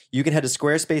 guys. You can head to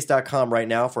squarespace.com right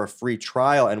now for a free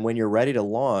trial. And when you're ready to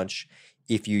launch,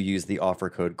 if you use the offer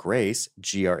code GRACE,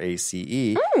 GRACE,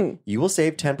 you will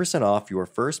save 10% off your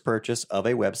first purchase of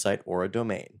a website or a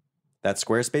domain. That's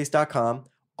squarespace.com,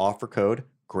 offer code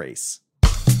GRACE.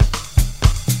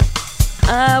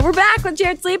 We're back with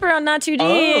Jared Sleeper on Not Too Deep.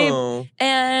 Oh.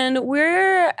 And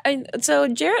so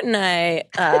Jarrett and I,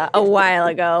 a while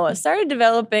ago, started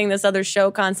developing this other show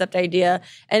concept idea.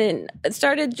 And it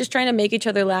started just trying to make each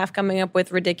other laugh, coming up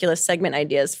with ridiculous segment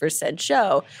ideas for said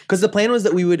show. Because the plan was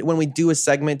that we would, when we do a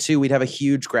segment too, we'd have a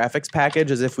huge graphics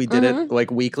package as if we did it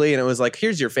like weekly. And it was like,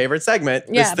 here's your favorite segment.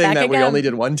 Yeah, this thing back that we again. only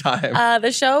did one time.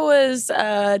 The show was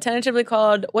tentatively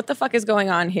called What the Fuck is Going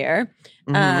On Here?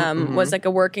 Was like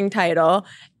a working title.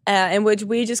 In which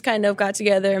we just kind of got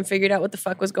together and figured out what the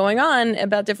fuck was going on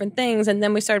about different things. And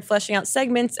then we started fleshing out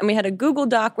segments, and we had a Google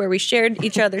Doc where we shared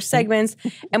each other's segments,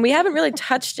 and we haven't really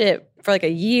touched it for like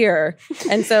a year.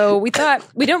 And so we thought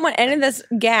we don't want any of this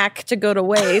gack to go to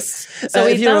waste. So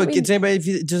we if you know,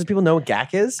 thought does people know what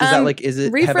GAC is? Is that like, is it,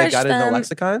 have they refresh got it in the them.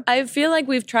 lexicon? I feel like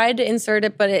we've tried to insert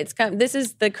it, but it's kind of, this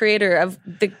is the creator of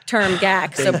the term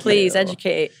gack, so please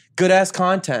educate. Good ass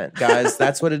content, guys.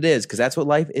 That's what it is, because that's what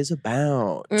life is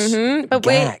about. But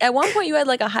wait, at one point you had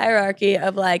like a hierarchy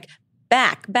of like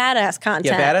badass content.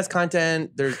 Yeah, badass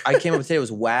content. I came up with today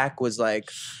was whack, was like,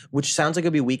 which sounds like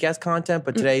it'd be weak ass content,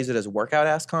 but today is it as workout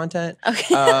ass content.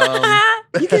 Okay.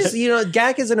 Because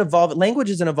GAC is language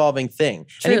is an evolving thing.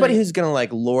 Truly. Anybody who's gonna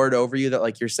like lord over you that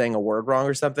like you're saying a word wrong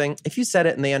or something, if you said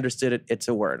it and they understood it, it's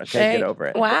a word. Okay, get over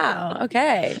it. Wow.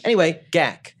 Okay. Anyway,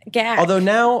 GAC. Gack. Although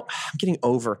now I'm getting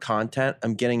over content.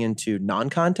 I'm getting into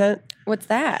non-content. What's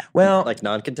that? Well, Like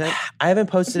non-content? I haven't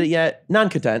posted it yet.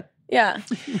 Non-content. Yeah.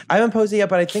 I haven't posted yet,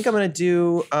 but I think I'm gonna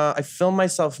do. I filmed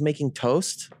myself making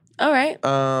toast. All right.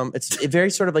 It's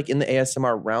very sort of like in the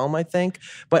ASMR realm, I think.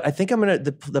 But I think I'm gonna.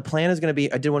 The plan is gonna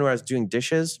be. I did one where I was doing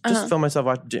dishes. Just film myself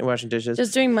washing dishes.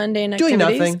 Just doing mundane doing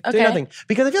activities. nothing. Okay. Doing nothing.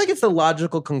 Because I feel like it's the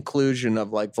logical conclusion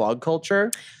of like vlog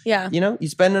culture. Yeah. You know, you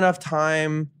spend enough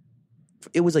time.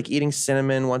 It was like eating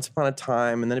cinnamon once upon a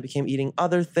time, and then it became eating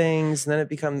other things, and then it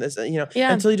became this.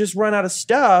 Yeah. Until you just run out of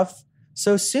stuff.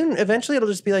 So soon, eventually, it'll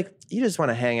just be like you just want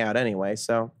to hang out anyway.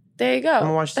 So There you go. I'm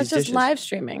gonna watch That's these just dishes. live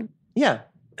streaming. yeah.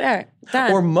 There.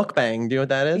 Done. Or mukbang. Do you know what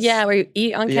that is? yeah, where you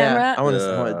eat on camera. Yeah. I want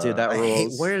to do that. I hate-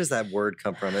 Rules. where does that word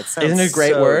come from? It sounds Isn't it a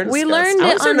great so word? We disgusting. learned I it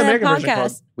want to start on an the American version podcast.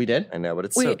 called- We did. I know, but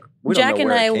it's We so we Jack don't know and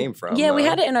where I it came from. Yeah, we though.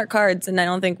 had it in our cards, and I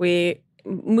don't think we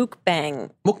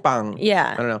mukbang. Mukbang.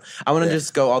 Yeah. I don't know. I want to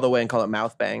just go all the way and call it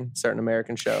mouth bang. Start an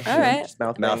American show. All right. Just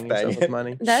mouth Mouth banging bang. yourself with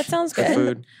money. That sounds For good.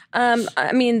 food.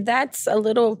 I mean, that's a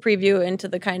little preview into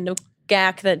the kind of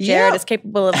gack that Jared Yeah. is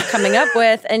capable of coming up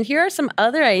with. And here are some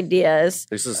other ideas.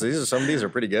 Some of these are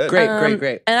pretty good. Great.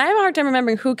 And I have a hard time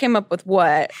remembering who came up with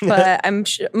what, but I'm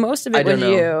sure most of it I don't was know.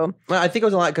 you. Well, I think it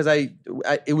was a lot because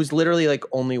it was literally like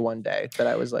only one day that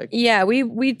I was like, Yeah,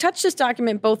 we touched this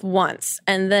document both once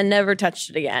and then never touched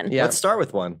it again. yeah. Let's start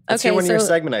with one. Let's Okay, hear one of your so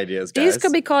segment ideas, guys. These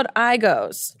could be called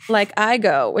IGOs, like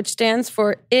IGO, which stands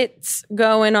for It's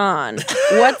Going On.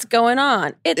 What's going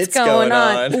on? It's going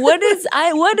on. What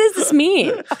does this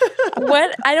mean?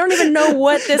 What? I don't even know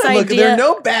what this Look, idea. there are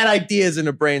no bad ideas in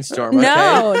a brainstorm. Okay?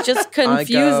 No, just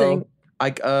confusing.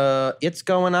 It's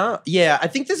going on. Yeah, I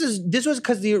think this was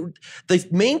because the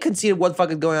main conceit of what the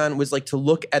fuck is going on was like to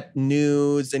look at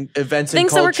news and events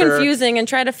Things and that were culture. confusing and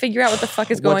try to figure out what the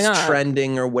fuck is going what's on.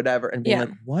 trending or whatever, and being Yeah.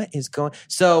 like, what is going?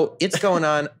 So it's going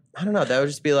on. I don't know. That would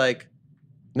just be like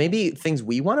maybe things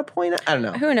we want to point out. I don't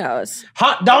know. Who knows?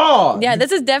 Hot dog. Yeah,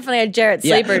 this is definitely a Jared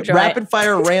Sleeper joint. Rapid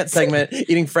fire rant segment,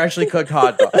 eating freshly cooked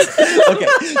hot dogs. Okay,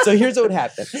 so here's what would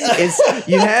happen: is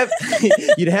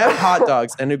you'd have hot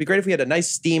dogs, and it'd be great if we had a nice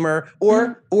steamer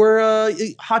or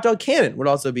hot dog cannon would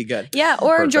also be good. Yeah,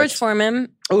 or Perfect. George Foreman.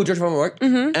 Oh, George Foreman work.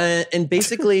 Mhm. And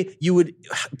basically, you would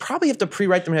probably have to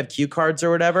pre-write them and have cue cards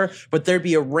or whatever, but there'd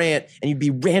be a rant, and you'd be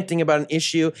ranting about an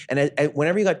issue, and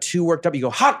whenever you got too worked up, you go,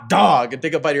 hot dog, and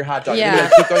take a bite of your hot dog. Yeah. And then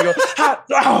you keep going, you go, hot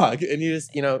dog, and you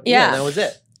just, Yeah. that was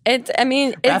it. It's a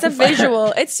Rapid fire.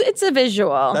 visual. It's a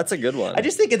visual. That's a good one. I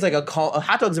just think it's like a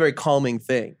hot dog's a very calming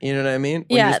thing. You know what I mean?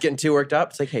 When Yeah. you're just getting too worked up,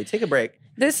 it's like, hey, take a break.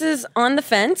 This is On the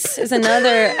Fence is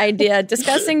another idea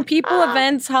discussing people,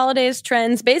 events, holidays,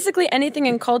 trends, basically anything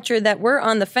in culture that we're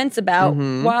on the fence about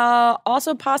while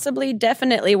also possibly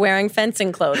definitely wearing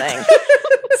fencing clothing.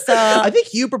 So I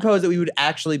think you proposed that we would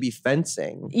actually be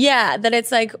fencing. yeah, that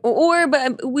it's like,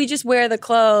 but we just wear the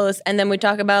clothes and then we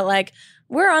talk about like,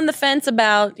 we're on the fence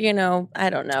about, I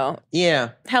don't know, Yeah.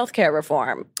 healthcare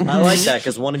reform. I like that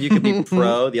because one of you could be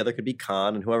pro, the other could be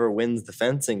con, and whoever wins the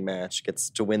fencing match gets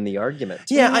to win the argument.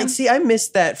 Yeah, I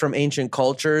missed that from ancient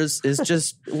cultures is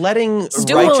just letting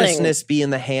Dueling. righteousness be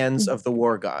in the hands of the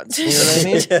war gods. You know what I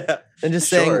mean? Yeah. And just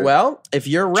Sure. saying, well, if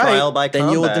you're right, Trial by then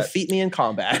you will combat. defeat me in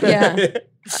combat. Yeah.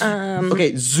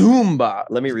 Okay, Zumba.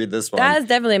 Let me read this one. That's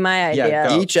definitely my Yeah, idea.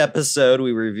 go. Each episode,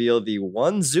 we reveal the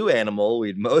one zoo animal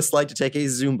we'd most like to take a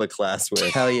Zumba class with.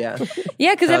 Hell yeah.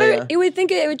 Yeah, because Hell yeah. you would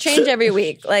think it would change every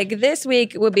week. Like this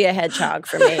week would be a hedgehog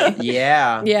for me.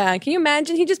 Yeah. Yeah, can you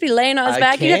imagine? He'd just be laying on his I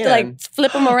back. You'd have to can. like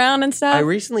flip him around and stuff. I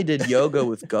recently did yoga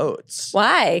with goats.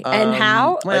 Why and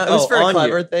how? Well, it was for a on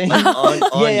clever you. thing. On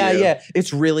yeah. you.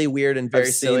 It's really weird and very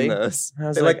I've silly. seen those. I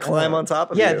was They like like, climb oh. on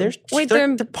top of Yeah, you.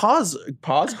 they're paws,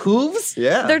 hooves.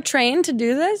 Yeah. They're trained to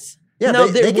do this. Yeah, No,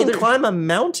 they can they're- climb a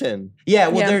mountain. Yeah,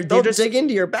 well, Yeah. they're They'll just dig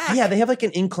into your back. yeah, they have like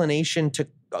an inclination to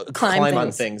Climb climb on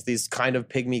things. things. These kind of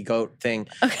pygmy goat thing,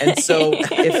 Okay. and so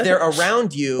if they're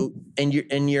around you and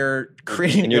you're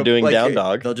creating, And you're doing down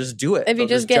dog. they'll just do it. If you They'll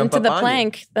just get jump into up the on you.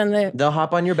 plank, then they. They'll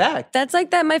hop on your back. That's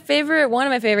like that. One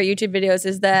of my favorite YouTube videos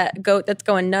is that goat that's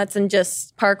going nuts and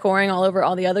just parkouring all over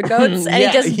all the other goats, and Yeah,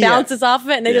 he just yeah. bounces off of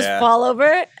it and they just Yeah. fall over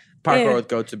it. Parkour Yeah. with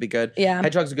goats would be good. Yeah.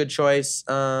 Hedgehog's a good choice.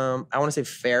 I want to say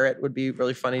ferret would be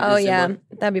really funny. to Oh do yeah, Zumba.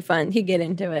 that'd be fun. He'd get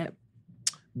into it.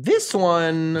 This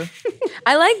one,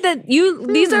 I like that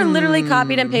these are literally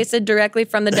copied and pasted directly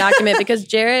from the document because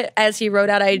Jarrett, as he wrote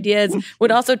out ideas,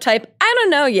 would also type, I don't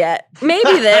know yet. Maybe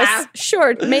this.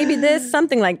 Sure, maybe this,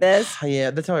 something like this.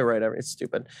 yeah, that's how I write everything. It's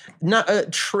stupid. Not a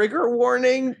trigger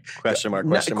warning. Question mark, No,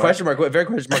 question mark. Question mark. Very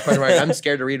question mark. I'm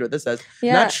scared to read what this says.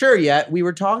 Yeah. Not sure yet. We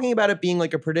were talking about it being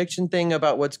like a prediction thing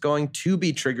about what's going to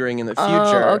be triggering in the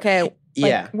future. Oh, okay. Like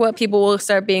Yeah. what people will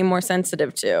start being more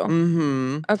sensitive to.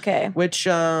 Mm-hmm. Okay. Which,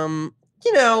 I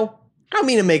don't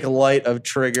mean to make light of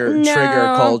trigger No,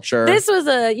 culture. This was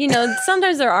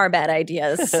sometimes there are bad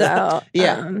ideas. So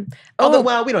Yeah. Although, oh,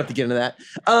 well, we don't have to get into that.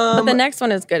 but the next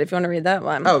one is good if you want to read that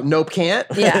one. Oh, Nope Can't?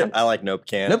 Yeah. I like Nope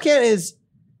Can't. Nope Can't is,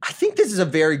 I think this is a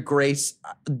very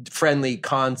grace-friendly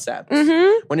concept.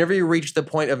 Mm-hmm. Whenever you reach the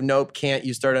point of Nope Can't,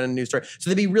 you start on a new story. So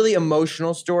there'd be really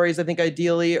emotional stories, I think,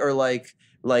 ideally, or like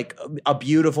a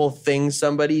beautiful thing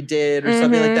somebody did or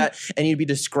something like that. And you'd be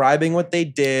describing what they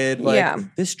did. Like, Yeah.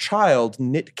 this child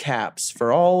knit caps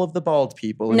for all of the bald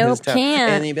people in Nope, his town.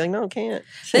 can't. And you'd be like, no, can't.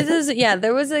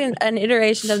 There was an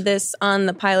iteration of this on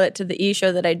the pilot to the E!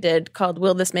 Show that I did called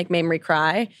Will This Make Mamrie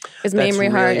Cry? Because That's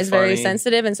Mamrie Hart really is very funny.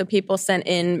 sensitive, and so people sent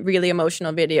in really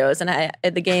emotional videos, and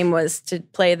the game was to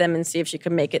play them and see if she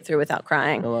could make it through without I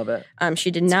crying. love it.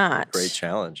 She did not. Great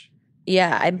challenge.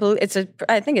 Yeah,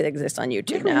 I think it exists on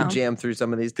YouTube Maybe now. jam through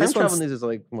some of these. Time This travel one's- news is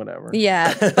like whatever.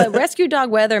 Yeah, but Rescue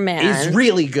Dog Weatherman It's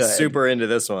really good. Super into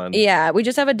this one. Yeah, we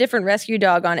just have a different rescue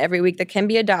dog on every week that can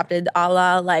be adopted, a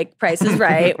la like Price is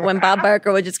Right, when Bob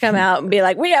Barker would just come out and be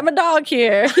like, "We have a dog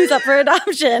here. He's up for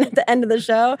adoption" at the end of the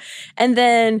show. And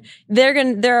then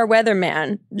they're our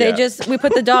weatherman. We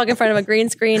put the dog in front of a green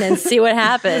screen and see what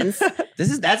happens.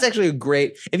 That's actually a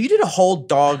great. If you did a whole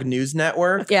dog news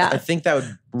network, Yeah. I think that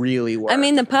would really work. I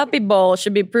mean, the puppy bowl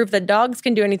should be proof that dogs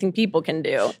can do anything people can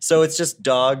do. So it's just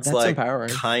dogs That's like empowering.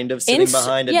 kind of sitting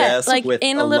behind a desk like with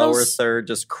in a a little lower s- third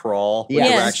just crawl with Yes,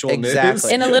 their actual exactly. news.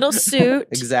 In a little suit.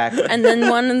 exactly. And then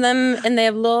one of them, and they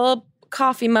have little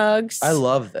coffee mugs. I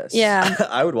love this. Yeah.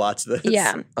 I would watch this.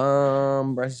 Yeah.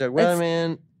 Bryce Dog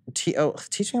Weatherman.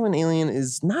 Teaching Him an Alien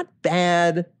is not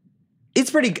bad. It's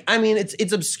pretty. I mean,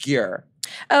 it's obscure.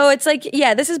 Oh, it's like,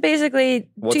 yeah, this is basically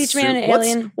What's Teach Me an soup-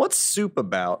 Alien. What's soup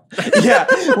about? Yeah.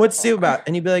 What's Sue about?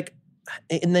 And you'd be like,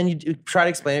 and then you try to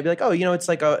explain it. Be like, oh, it's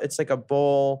like a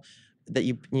bowl that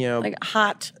you Like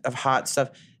hot. of hot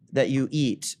stuff that you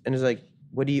eat, and it's like,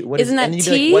 what Isn't that and you'd be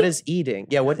tea? like, what is eating?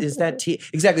 Yeah, what is that tea?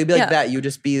 Exactly, it'd be like Yeah. that. You would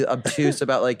just be obtuse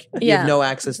about like you Yeah. have no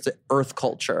access to Earth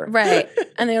culture. Right.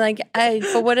 And they're like,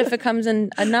 but what if it comes in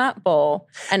a not bowl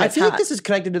and I it's feel hot? like this is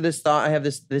connected to this thought. I have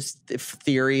this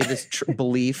theory, this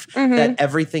belief Mhm. that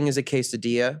everything is a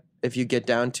quesadilla if you get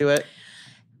down to it.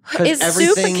 'Cause Is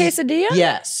soup a quesadilla?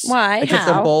 Yes. Why? Except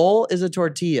How? the bowl is a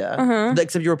tortilla. Uh-huh.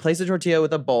 Except you replace the tortilla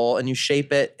with a bowl and you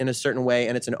shape it in a certain way,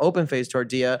 and it's an open-faced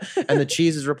tortilla, and the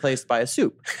cheese is replaced by a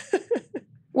soup.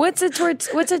 What's a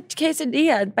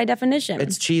quesadilla by definition?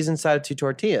 It's cheese inside of two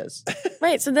tortillas.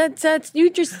 right. So that's you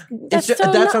just that's That's so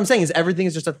what not- I'm saying. Is everything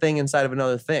is just a thing inside of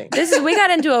another thing. we got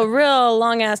into a real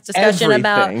long ass discussion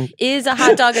about Everything. is a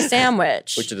hot dog a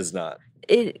sandwich? Which it is not.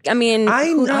 I mean,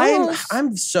 who knows?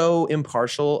 I'm so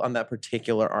impartial on that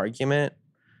particular argument,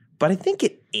 but I think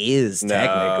it is No.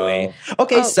 technically.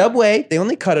 Okay, Oh. Subway, they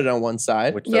only cut it on one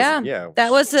side. Which Yeah. doesn't- yeah.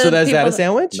 That was So is that a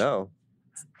sandwich? No.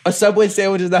 A Subway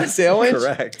sandwich is not a sandwich?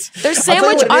 Correct. They're I'll tell you sandwich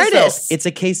what it is, though. artists. It's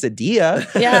a quesadilla.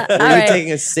 Yeah, Where all you're right.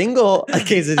 taking a single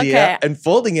quesadilla Okay. and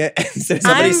folding it. And Somebody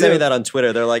I'm- sent me that on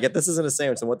Twitter. They're like, if this isn't a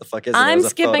sandwich, then what the fuck is it? It I'm was a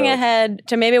skipping photo. ahead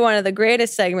to maybe one of the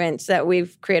greatest segments that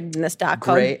we've created in this doc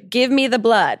called Great. "Give Me the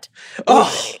Blood."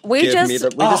 Oh, We Give just me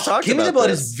the- we just talked Give Me the about Blood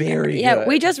this. is very yeah, good.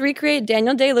 we just recreate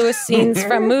Daniel Day-Lewis scenes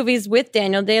from movies with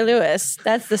Daniel Day-Lewis.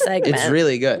 That's the segment. It's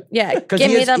really good. yeah. Because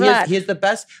Give me the blood. he has the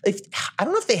best. I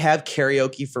don't know if they have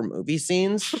karaoke for movie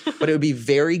scenes, but it would be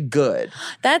very good.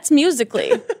 That's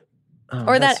Musically. Oh,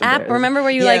 Or that's that app. embarrassing. Remember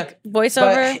where you Yeah, like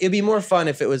voiceover? But it'd be more fun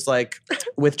if it was like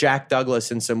with Jack Douglas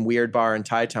in some weird bar in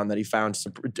Thai Town that he found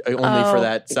only for Oh.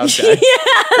 that subject.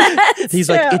 yeah, that's He's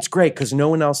true. like, it's great because no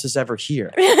one else is ever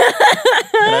here. Can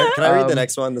I read the Um,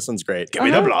 next one? This one's great. Give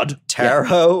me the blood.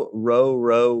 Taro,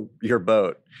 row your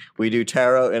boat. We do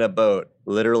taro in a boat.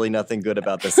 Literally nothing good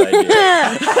about this idea.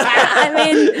 I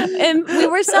mean, and we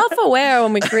were self-aware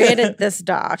when we created this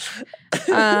doc.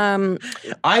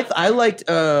 I liked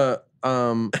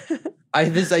I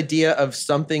had this idea of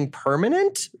something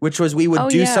permanent, which was we would Oh,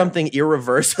 do yeah. something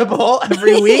irreversible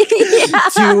every week Yeah.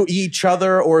 to each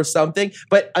other or something.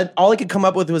 But all I could come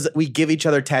up with was we give each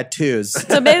other tattoos.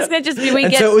 So basically, just we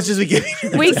and get so it was just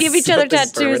we give each other something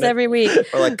tattoos permanent. every week.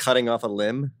 Or like cutting off a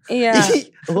limb. Yeah.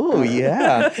 Oh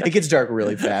yeah, it gets dark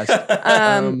really fast.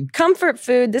 Comfort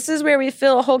food. This is where we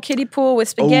fill a whole kiddie pool with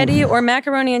spaghetti or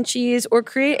macaroni and cheese, or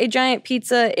create a giant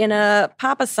pizza in a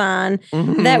papasan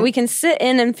Mm-hmm. that we can sit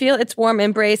in and feel its warm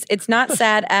embrace. It's not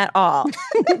sad at all.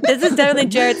 This is definitely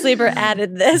Jared Sleeper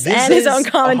added this and his own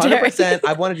commentary. 100%.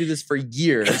 I've wanted to do this for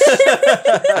years,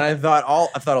 and I've thought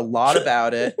a lot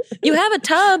about it. You have a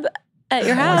tub at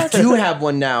your I house. do have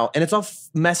one now, and it's all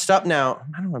messed up now.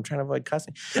 I don't know. I'm trying to avoid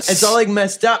cussing. It's all like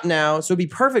messed up now, so it'd be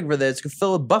perfect for this. Could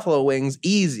fill with buffalo wings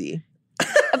easy.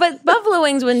 But buffalo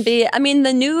wings wouldn't be. I mean,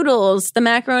 the noodles, the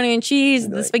macaroni and cheese,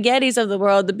 the spaghettis of the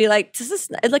world would be like, this is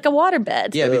like a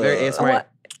waterbed. Yeah, it'd be very ASMR. What?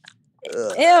 Ew,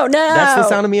 no. That's the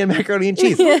sound of me and macaroni and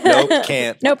cheese. Nope,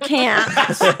 can't. Nope, can't.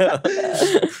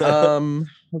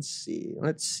 Let's see.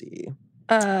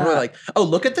 What do I like? Oh,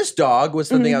 look at this dog was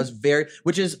something I was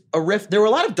which is a riff. There were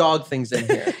a lot of dog things in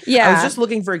here. Yeah. I was just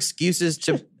looking for excuses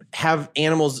to have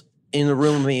animals in the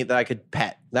room with me that I could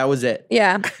pet. That was it.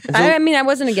 Yeah. I mean, I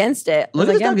wasn't against it. I Look was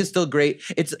at like, this dog yeah. is still great.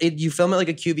 You film it like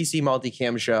a QVC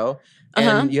multicam show. Uh-huh.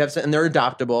 And you have and they're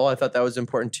adoptable. I thought that was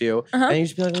important too. And you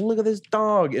just be like, look at this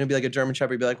dog. And it'd be like a German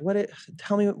Shepherd. You'd be like,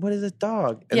 tell me, what is this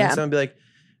dog? And Yeah. then someone would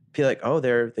be like, oh,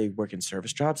 they work in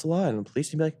service jobs a lot and the police.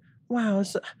 And you'd be like, wow,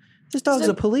 This dog's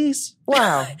a police.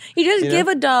 Wow. You just You know? give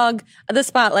a dog the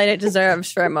spotlight it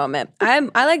deserves for a moment. I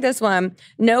like this one.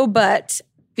 No butt.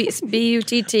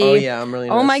 B-U-T-T. Oh, yeah, I'm really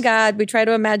Oh my nice. God, we try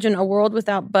to imagine a world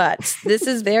without butts. This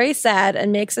is very sad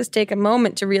and makes us take a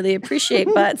moment to really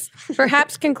appreciate butts.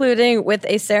 Perhaps concluding with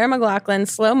a Sarah McLachlan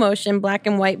slow motion black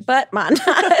and white butt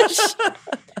montage.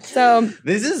 So,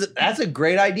 That's a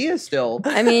great idea still.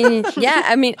 I mean,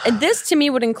 this to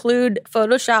me would include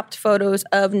photoshopped photos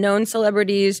of known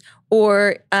celebrities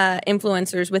or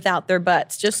influencers without their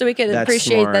butts, just so we could That's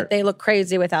appreciate smart. that they look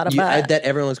crazy without a butt. That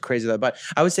everyone looks crazy with that butt.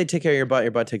 I would say take care of your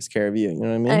butt takes care of you. You know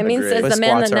what I mean? I mean, Agreed. says But the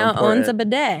man that squats are now owns a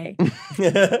important.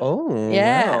 bidet. Oh,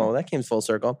 Yeah. wow, that came full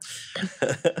circle.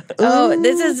 Oh,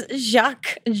 this is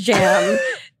Jacques Jam.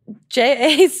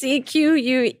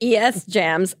 JACQUES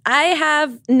jams. I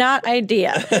have not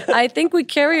idea. I think we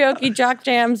karaoke jock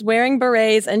jams wearing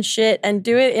berets and shit and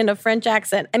do it in a French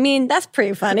accent. I mean, that's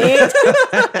pretty funny.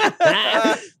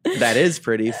 That is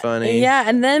pretty funny. Yeah,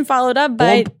 and then followed up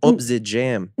by Bump up the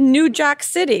jam. New Jock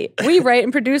City. We write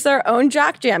and produce our own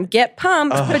jock jam. Get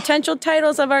pumped. Potential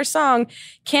titles of our song: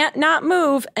 Can't Not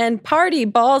Move and Party.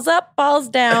 Balls up, balls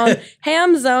down.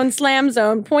 Ham zone, slam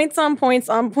zone. Points on points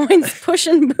on points.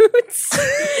 Pushing boots.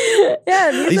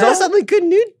 Yeah, These all sound like good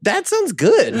news. That sounds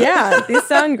good. Yeah, these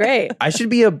sound great. I should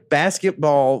be a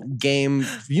basketball game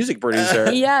music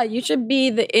producer. Yeah, you should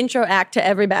be the intro act to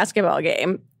every basketball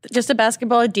game. Just a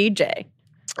basketball DJ.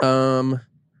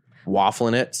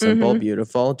 Waffling it, simple,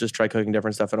 beautiful. Just try cooking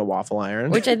different stuff in a waffle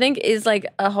iron. Which I think is like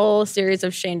a whole series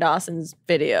of Shane Dawson's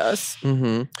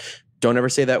videos. Don't ever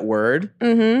say that word.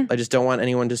 Mm-hmm. I just don't want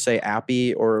anyone to say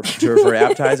appy or for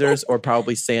appetizers or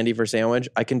probably sandy for sandwich.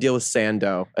 I can deal with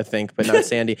sando, I think, but not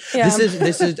sandy. Yeah.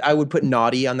 This is I would put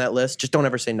naughty on that list. Just don't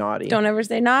ever say naughty. Don't ever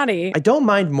say naughty. I don't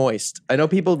mind moist. I know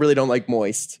people really don't like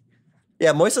moist.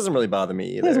 Yeah, moist doesn't really bother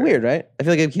me either. That's weird, right? I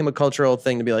feel like it became a cultural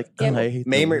thing to be like, Yeah, oh, I hate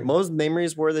Most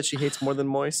memories were that she hates more than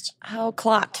moist. Oh,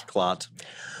 clot. Clot.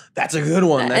 That's a good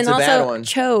one. That's and a bad also one.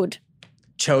 chode.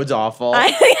 Chode's awful.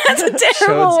 I think that's a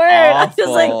terrible Chode's word. I'm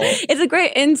just like, awful. it's a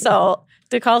great insult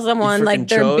to call someone You like freaking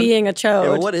they're chode? being a Yeah,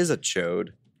 chode. well, what is a chode?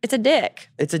 It's a dick.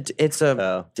 It's a dick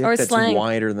Oh. Or that's slang.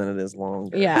 wider than it is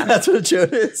long. Yeah. That's what a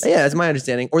chode is. Yeah, that's my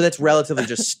understanding. Or that's relatively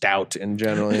just stout in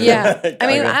general. you know? Yeah. I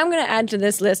mean, Okay. I'm going to add to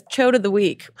this list Chode of the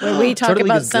Week, where we Chode talk of the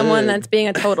Week about is someone good. that's being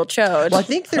a total chode. Well, I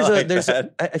think I like there's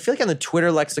that. I feel like on the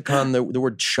Twitter lexicon the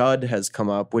word chud has come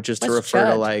up, which is to What's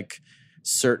refer to chud? like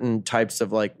certain types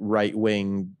of like right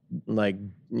wing, like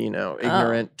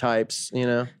ignorant types.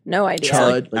 No idea.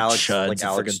 Chud, like Alex- chuds, like a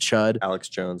Alex- freaking chud. Alex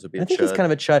Jones would be I a think chud. he's kind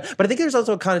of a chud, but I think there's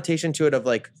also a connotation to it of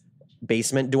like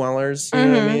basement dwellers. You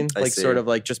know what I mean? I Like see. sort of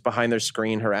like just behind their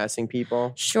screen harassing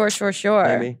people. Sure.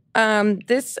 Maybe.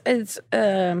 This is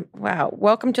wow.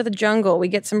 Welcome to the jungle. We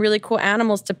get some really cool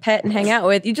animals to pet and hang out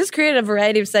with. You just created a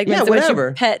variety of segments Yeah, in which you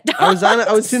whatever. pet dogs.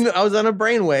 I was on a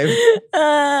brainwave.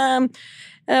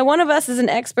 One of us is an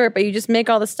expert, but you just make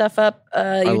all the stuff up. You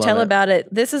love tell it. about it.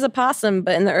 This is a possum,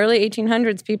 but in the early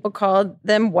 1800s, people called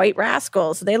them white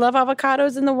rascals. They love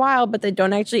avocados in the wild, but they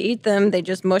don't actually eat them. They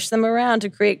just mush them around to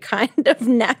create kind of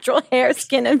natural hair,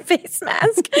 skin, and face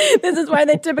mask. This is why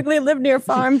they typically live near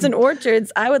farms and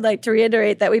orchards. I would like to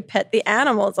reiterate that we pet the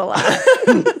animals a lot.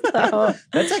 So,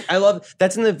 That's like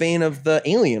that's in the vein of the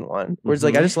alien one, where it's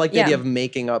like I just like the Yeah. idea of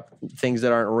making up things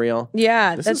that aren't real.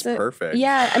 yeah, This that's is perfect.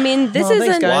 Yeah, I mean, this Well, thanks,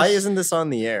 isn't. guys. Why isn't this on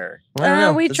the air? I don't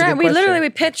know. We That's a tried. good We literally question. we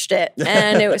pitched it,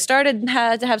 and it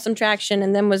had to have some traction,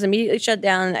 and then was immediately shut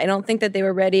down. I don't think that they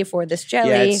were ready for this jelly.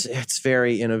 Yeah, it's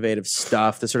very innovative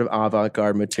stuff. The sort of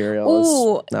avant-garde material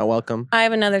Ooh. is not welcome. I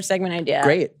have another segment idea.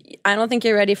 Great. I don't think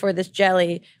you're ready for this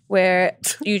jelly, where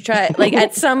you try like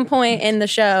at some point in the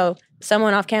show,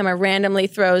 someone off camera randomly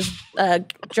throws a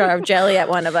jar of jelly at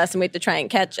one of us, and we have to try and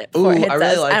catch it before Ooh, it hits I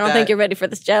really us. like I don't that. think you're ready for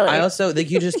this jelly. I also think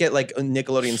you just get like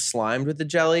Nickelodeon slimed with the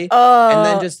jelly, Oh, and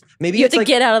then just maybe you have it's to like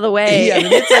get out of the way. yeah,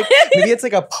 maybe it's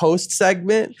like a post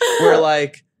segment where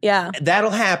like. Yeah.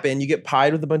 That'll happen. You get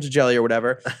pied with a bunch of jelly or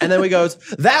whatever. And then we goes,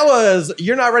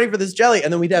 you're not ready for this jelly.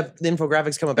 And then we'd have the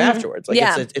infographics come up afterwards. Like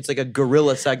Yeah. it's like a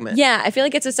guerrilla segment. Yeah, I feel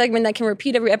like it's a segment that can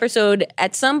repeat every episode.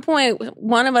 At some point,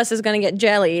 one of us is going to get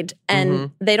jellied,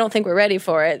 and they don't think we're ready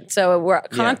for it. So we're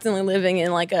constantly living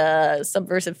in like a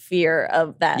subversive fear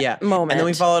of that Yeah. moment. And then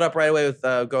we followed up right away with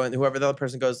whoever the other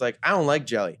person goes like, I don't like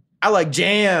jelly. I like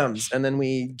jams, and then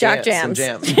we Jock jam,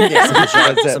 jams. some jams. Yeah, that's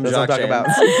it. Some That's what I'm jock talking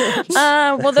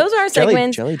about. Well, those are our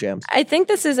segments. Jelly jams. I think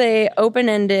this is a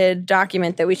open-ended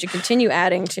document that we should continue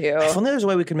adding If to. only there's a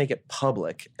way we could make it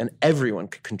public and everyone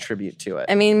could contribute to it.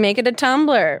 I mean, make it a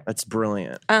Tumblr. That's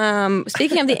brilliant.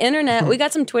 Speaking of the internet, we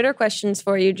got some Twitter questions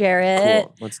for you, Jarrett.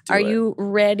 Cool. Let's do Are it. you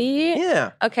ready?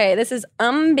 Yeah. Okay, this is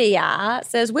Umbia.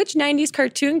 Says, which 90s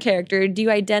cartoon character do you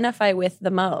identify with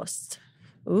the most?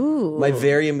 Ooh. My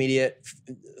very immediate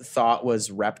thought was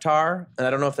Reptar, and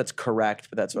I don't know if that's correct,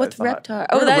 but that's what What's I thought. Reptar?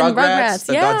 Oh, Remember that in Rugrats,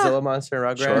 the yeah. Godzilla monster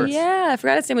in Rugrats. Sure. Yeah, I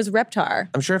forgot his name was Reptar.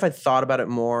 I'm sure if I thought about it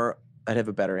more, I'd have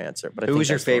a better answer. But I Who think was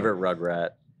your that's the one. favorite Rugrat?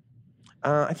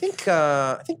 I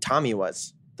think Tommy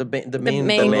was the main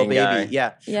main little baby. guy.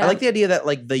 Yeah. Yeah. I like the idea that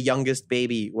like the youngest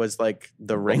baby was like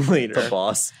the ringleader. The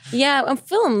boss. Yeah, I'm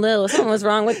feeling little. Something was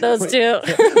wrong with those two.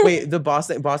 Wait, the boss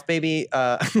baby.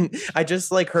 I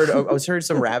just like heard. I was heard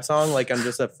some rap song like on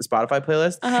just a Spotify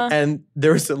playlist, Uh-huh. and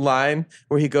there was a line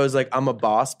where he goes like, "I'm a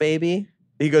boss, baby."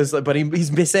 He goes, like, but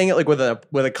he's saying it like with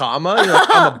a comma. You're like,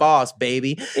 I'm a boss,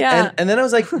 baby. Yeah. And then I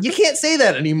was like, you can't say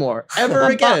that anymore ever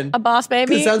again. A boss 'Cause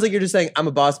baby? it sounds like you're just saying, I'm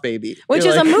a boss, baby. Which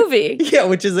You're is a like- movie. Yeah,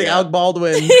 which is like Alec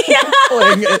Baldwin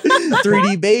playing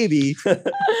 3D baby. It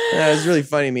was really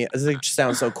funny to me. It was like,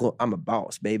 sounds so cool. I'm a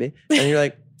boss, baby. And you're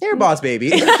like, you're a boss,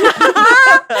 baby.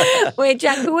 Wait,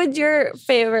 Jack, who was your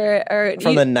favorite? Or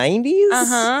From the 90s?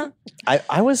 Uh-huh.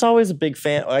 I was always a big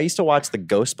fan. I used to watch the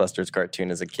Ghostbusters cartoon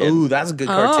as a kid. Ooh, that's a good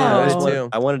cartoon. Oh. I did too.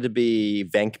 I wanted to be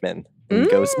Venkman in Mm.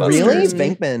 Ghostbusters. Really?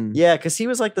 Mm. Venkman. Yeah, because he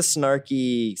was like the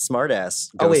snarky smartass.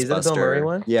 Oh, wait, is that the Bill Ghostbuster. Murray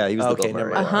one? Yeah, he was Okay, the Bill never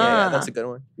Murray mind. one. Yeah, Uh-huh. that's a good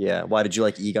one. Yeah. Why did you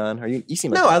like Egon? You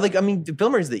seem like No, I mean, Bill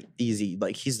Murray's the easy,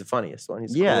 like, he's the funniest one.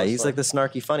 He's the yeah, coolest he's one. like the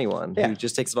snarky funny one Yeah. who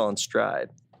just takes it all in stride.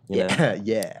 You know? Yeah,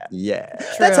 yeah. Yeah.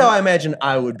 That's how I imagine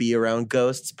I would be around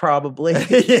ghosts, probably.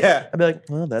 Yeah. I'd be like,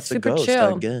 well, that's Super a ghost,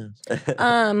 chill. I guess.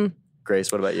 I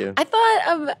Grace, what about you? thought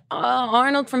of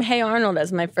Arnold from Hey Arnold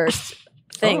as my first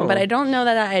thing, but Oh. I don't know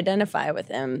that I identify with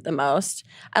him the most.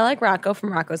 I like Rocco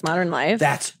from Rocco's Modern Life.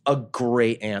 That's a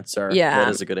great answer. Yeah. That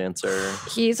is a good answer.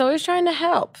 He's always trying to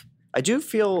help. I do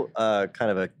feel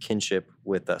kind of a kinship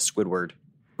with Squidward.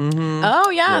 Mm-hmm.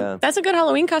 Oh, yeah. Yeah. That's a good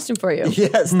Halloween costume for you.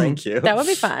 Yes, thank you. That would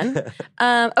be fun.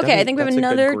 Okay, I think we have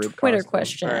another Twitter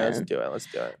question. All right, let's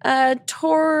do it.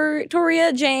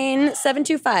 Toria Jane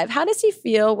 725. How does he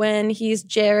feel when he's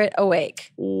Jarrett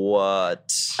awake?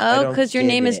 What? Oh, don't because your get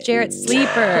name is it. Jarrett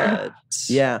Sleeper. What?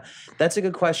 Yeah, that's a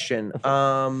good question.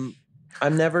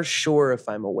 I'm never sure if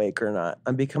I'm awake or not.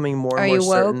 I'm becoming more Are and more you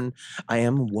woke? certain I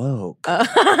am woke.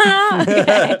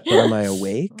 Okay. But am I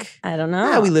awake? I don't know.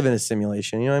 Yeah, we live in a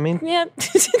simulation. You know what I mean? Yeah.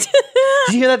 Did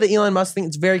you hear that the Elon Musk thing?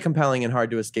 It's very compelling and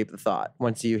hard to escape the thought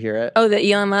once you hear it. Oh, the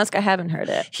Elon Musk? I haven't heard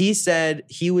it. He said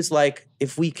he was like,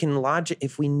 if we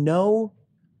know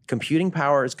computing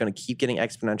power is going to keep getting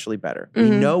exponentially better, we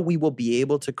Mhm. know we will be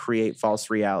able to create false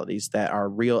realities that are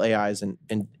real AIs and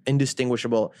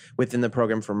indistinguishable within the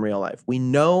program from real life. We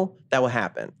know that will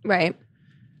happen. Right.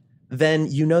 Then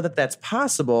you know that that's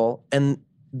possible, and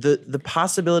the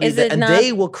possibility Is that it and not-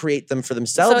 they will create them for So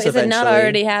themselves. is it not eventually.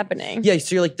 already happening? Yeah,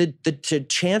 so you're like the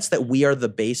chance that we are the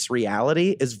base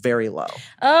reality is very low.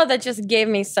 Oh, that just gave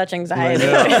me such anxiety.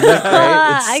 Isn't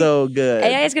that great? It's so good.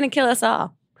 AI is going to kill us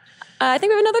all. I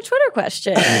think we have another Twitter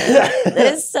question.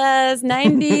 This says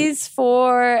 90s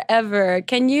forever.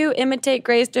 Can you imitate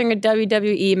Grace during a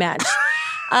WWE match?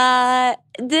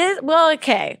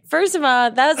 Okay. First of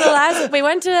all, that was the last. We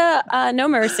went to No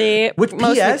Mercy. Which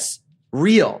PS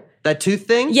real. That tooth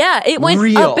thing? Yeah, it went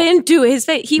Real. up into his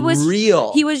face. He was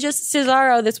real. He was just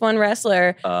Cesaro, this one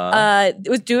wrestler,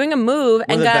 was doing a move one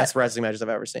and of the got best wrestling matches I've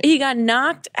ever seen. he got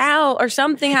knocked out or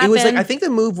something happened. It was like I think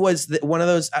the move was one of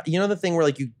those. You know the thing where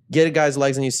like you get a guy's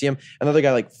legs and you see him, another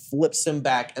guy like flips him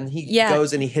back and he Yeah.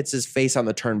 goes and he hits his face on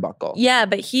the turnbuckle. Yeah,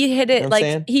 but he hit You it know what I'm like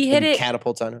saying? he hit And it.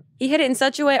 catapults on him. He hit it in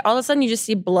such a way. All of a sudden, you just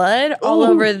see blood all Ooh.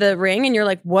 over the ring, and you're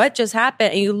like, "What just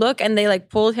happened?" And you look, and they like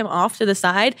pulled him off to the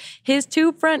side. His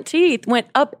two front teeth went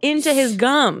up into his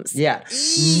gums. Yeah,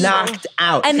 knocked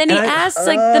out. And then he asked,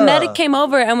 like, the medic came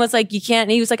over and was like, "You can't."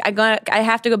 And he was like, I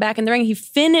have to go back in the ring." He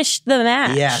finished the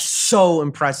match. Yeah, so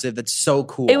impressive. That's so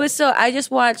cool. It was so. I just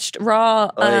watched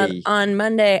Raw Oy. on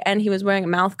Monday, and he was wearing a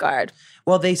mouth guard.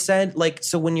 Well, they said like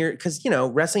so when you're because you know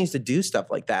wrestling used to do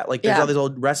stuff like that. Like there's Yeah. all these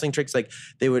old wrestling tricks. Like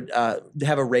they would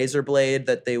have a razor blade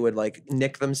that they would like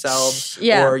nick themselves.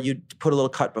 Yeah. Or you'd put a little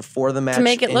cut before the match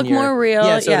make it in look your- more real,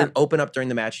 Yeah. So yeah. it would open up during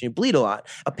the match and you bleed a lot.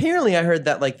 Apparently, I heard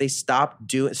that like they stopped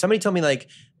doing. Somebody told me like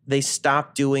they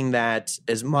stopped doing that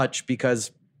as much because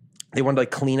they wanted to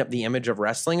like clean up the image of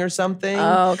wrestling or something.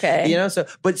 Oh, okay. You know, so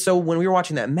when we were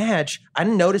watching that match, I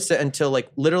didn't notice it until like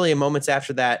literally moments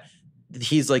after that.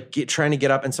 He's like trying to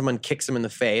get up and someone kicks him in the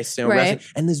face, you know, Right.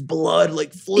 and this blood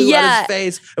like flew out his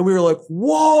face. And we were like,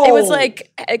 whoa. It was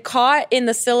like caught in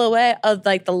the silhouette of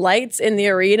like the lights in the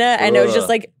arena. And it was just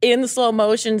like in slow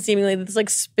motion, seemingly this like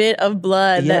spit of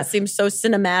blood that seems so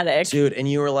cinematic. Dude, and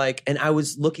you were like, and I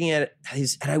was looking at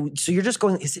his, so you're just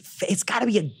going, it's got to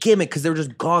be a gimmick because they were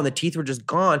just gone. The teeth were just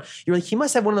gone. You're like, he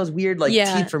must have one of those weird like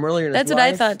teeth from earlier in his life. That's what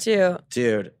I thought too.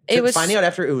 Dude, it was finding out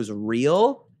after it was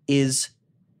real is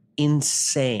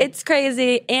insane. It's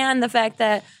crazy. And the fact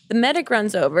that the medic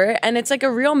runs over and it's like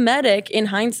a real medic in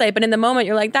hindsight, but in the moment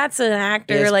you're like, that's an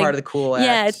actor. Yeah, it's like part of the cool act.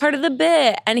 Yeah, it's part of the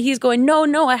bit. And he's going,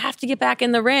 no, I have to get back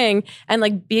in the ring, and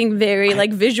like being very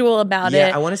like visual about it.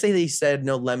 Yeah, I want to say that he said,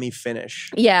 no, let me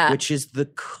finish. Yeah. Which is the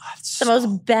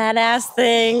most badass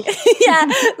thing.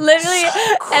 Yeah, literally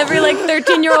every like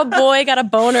 13-year-old boy got a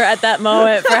boner at that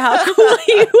moment for how cool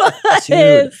he was.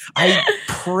 Dude, I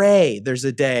pray there's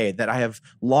a day that I have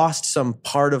lost some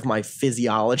part of my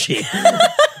physiology.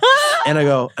 And I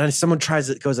go, and someone tries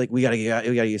it, goes like, we gotta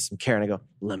get some care. And I go,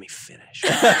 let me finish.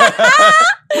 It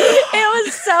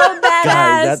was so badass.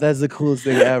 Guys, that's the coolest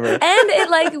thing ever. And it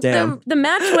like the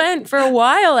match went for a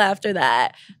while after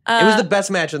that. It was the best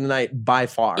match of the night by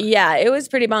far. Yeah, it was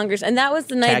pretty bonkers. And that was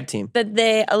the night Tag team.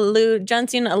 that John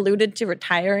Cena alluded to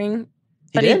retiring.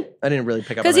 He did? I didn't really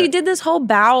pick up on because that. he did this whole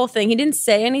bow thing. He didn't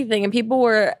say anything, and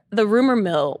the rumor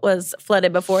mill was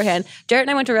flooded beforehand. Jared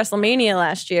and I went to WrestleMania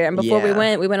last year, and before we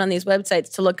went on these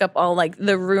websites to look up all like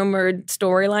the rumored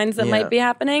storylines that might be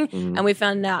happening, and we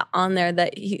found out on there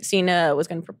that Cena was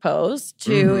going to propose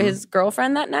to his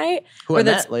girlfriend that night. Who I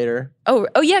met later. Oh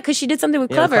yeah, because she did something with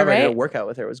Clever, right? I did a workout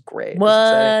with her. It was great. What?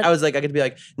 I was like, I could be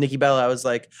like, Nikki Bella. I was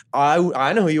like, I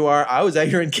know who you are. I was at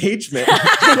your engagement.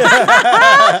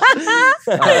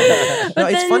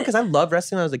 It's fun because I loved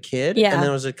wrestling when I was a kid, and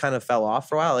then it kind of fell off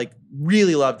for a while. Like,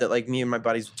 really loved it. Like, me and my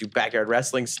buddies would do backyard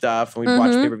wrestling stuff, and we'd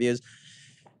watch pay-per-views.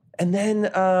 And then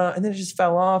it just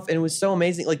fell off, and it was so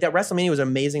amazing. Like, that WrestleMania was an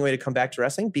amazing way to come back to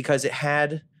wrestling because it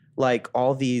had like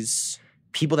all these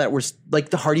people that were like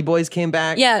the Hardy Boys came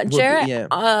back. Yeah, Jarrett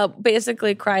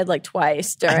basically cried like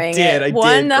twice during it. I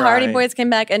One, did the cry. Hardy Boys came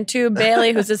back, and two,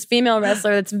 Bailey, who's this female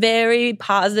wrestler that's very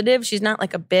positive. She's not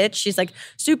like a bitch. She's like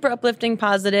super uplifting,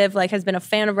 positive, like has been a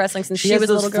fan of wrestling since she was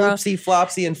a little girl. Flipsy,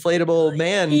 flopsy, inflatable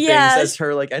man things as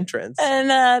her like entrance.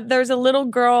 And there's a little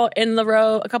girl in the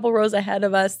row, a couple rows ahead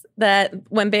of us, that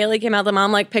when Bailey came out, the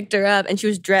mom like picked her up, and she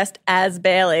was dressed as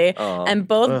Bailey. And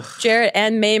both Jarrett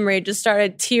and Mamrie just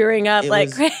started tearing up like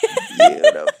crazy.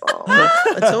 Beautiful.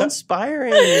 It's so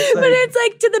inspiring. It's like, but it's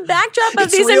like to the backdrop of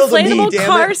it's these real to me, inflatable damn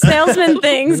car it. salesman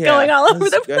things going all over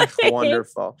the place.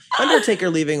 Wonderful. Undertaker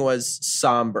leaving was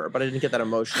somber, but I didn't get that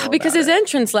emotional because about his it.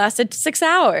 entrance lasted 6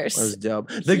 hours. It was dope.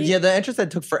 The entrance that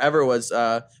took forever was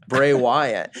Bray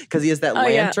Wyatt because he has that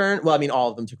lantern. Well, I mean, all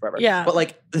of them took forever. Yeah. But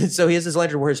like, so he has this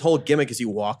lantern where his whole gimmick is he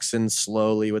walks in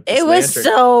slowly with this It was lantern.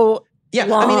 so Yeah,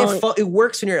 long. I mean, it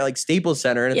works when you're at like Staples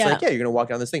Center, and it's like, you're gonna walk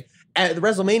down this thing. At the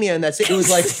WrestleMania, and it was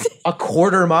like a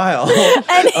quarter mile of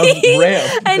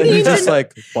ramp, and he he just did,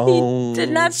 like he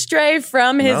did not stray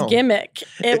from his gimmick.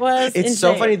 It was. It's insane.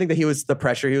 so funny to think that he was the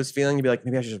pressure he was feeling to be like,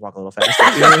 maybe I should just walk a little faster.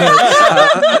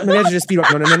 Maybe I should just speed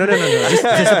up. No. Just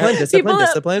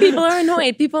discipline. People are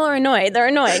annoyed. They're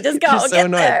annoyed. Just go. So get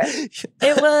annoyed. there.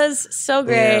 It was so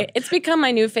great. Yeah. It's become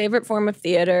my new favorite form of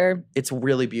theater. It's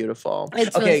really beautiful.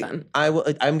 It's really fun. I'm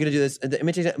gonna do this.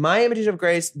 My imitation of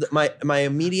Grace. My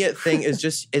immediate thing is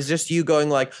just you going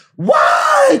like,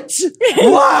 what?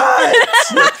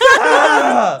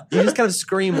 Ah! You just kind of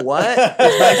scream, what?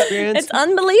 That's my experience. It's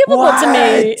unbelievable to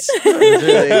me. It's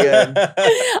really good.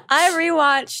 I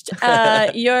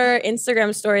rewatched your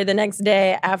Instagram story the next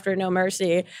day after No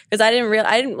Mercy because I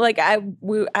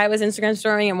was Instagram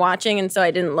storying and watching, and so I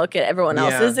didn't look at everyone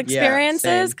else's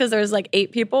experiences because there was like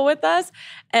 8 people with us,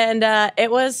 and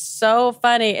it was so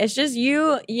funny. It's just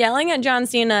you yelling at John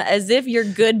Cena as if you're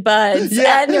good buds,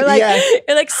 and you're like,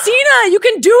 Cena, you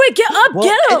can do it. Get up,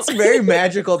 get up. It's very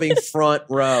magical being front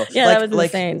row. Yeah, that was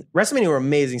insane. WrestleMania were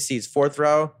amazing seats. 4th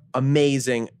row,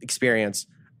 amazing experience.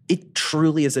 It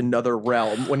truly is another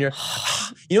realm when you're,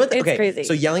 you know what? It's crazy.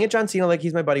 So yelling at John Cena like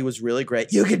he's my buddy was really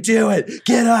great. You can do it.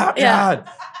 Get up, John.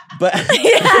 But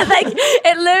Yeah, like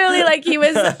it literally like he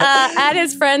was at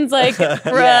his friend's like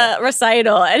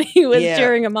recital and he was Yeah.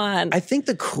 cheering him on. I think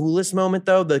the coolest moment,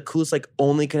 though, the coolest like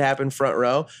only could happen front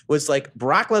row was like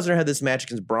Brock Lesnar had this match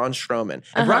against Braun Strowman.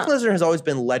 And Brock Lesnar has always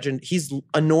been legend. He's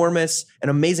enormous, an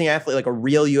amazing athlete, like a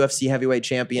real UFC heavyweight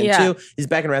champion too. He's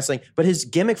back in wrestling. But his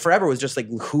gimmick forever was just like,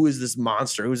 who is this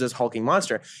monster? Who's this hulking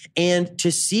monster? And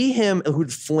to see him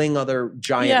who'd fling other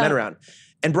giant men around.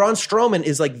 And Braun Strowman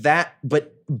is like that,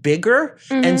 but bigger.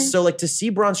 And so like to see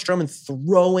Braun Strowman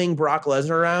throwing Brock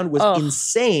Lesnar around was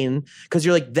insane because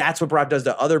you're like, that's what Brock does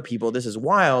to other people. This is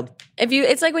wild.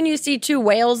 It's like when you see two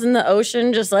whales in the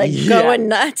ocean just like going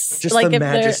nuts. Just like the if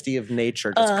they're majesty of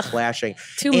nature just clashing.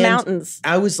 two And mountains.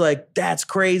 I was like, that's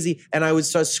crazy. And I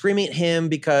was screaming at him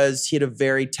because he had a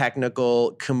very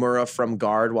technical Kimura from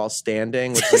guard while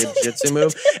standing, which is like a jiu-jitsu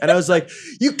move. And I was like,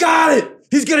 you got it.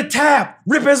 He's going to tap,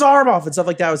 rip his arm off and stuff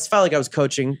like that. I felt like I was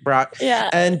coaching Brock. Yeah.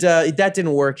 And that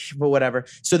didn't work, but whatever.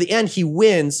 So the end, he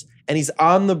wins and he's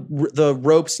on the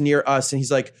ropes near us and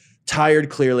he's like, tired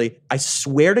clearly. I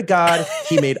swear to God,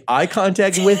 he made eye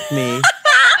contact with me.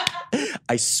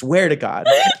 I swear to God.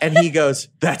 And he goes,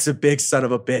 that's a big son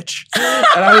of a bitch.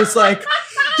 And I was like,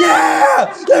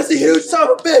 yeah, that's a huge son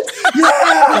of a bitch.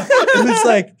 Yeah. It was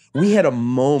like, we had a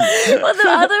moment. Well, the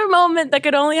other moment that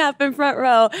could only happen front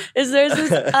row is there's this,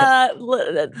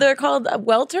 they're called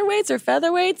welterweights or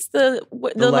featherweights. The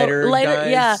lighter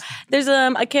guys. Yeah. There's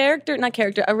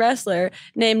a wrestler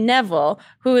named Neville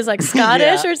who is like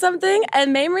Scottish or something.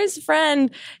 And Mamrie's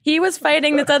friend, he was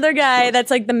fighting this other guy that's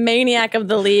like the maniac of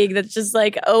the league that's just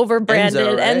like overbranded.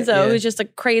 Enzo, right? Enzo, who's just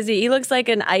like crazy. He looks like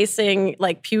an icing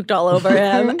like puked all over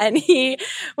him. And he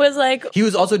was like, He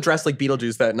was also dressed like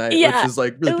Beetlejuice that night, which is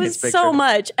like really it was picture. so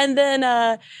much. And then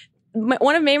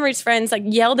one of Mamrie's friends like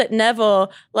yelled at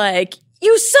Neville like,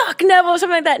 you suck, Neville,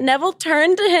 something like that. Neville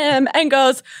turned to him and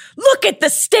goes, look at the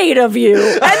state of you.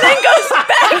 And then goes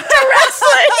back to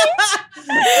wrestling.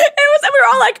 And we were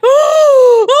all like,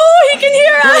 oh, he can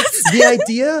hear us. The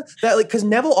idea that like, because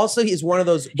Neville also is one of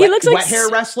those wet hair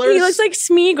wrestlers. He looks like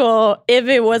Smeagol if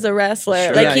it was a wrestler.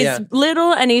 Sure. Like Yeah, he's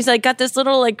little and he's like got this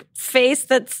little like face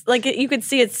that's like you could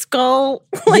see his skull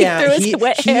like through his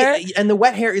wet hair. And the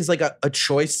wet hair is like a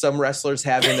choice some wrestlers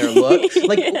have in their look.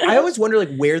 Like I always wonder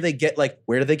like where do they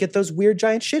get those weird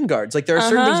giant shin guards? Like there are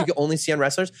certain things you can only see on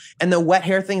wrestlers. And the wet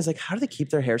hair thing is like, how do they keep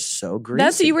their hair so greasy?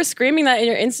 That's you were screaming that in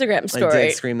your Instagram story. I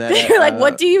did scream that. You're like,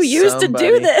 what do you use to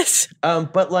do this?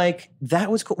 But like that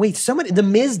was cool. Wait, the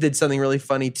Miz did something really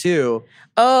funny too.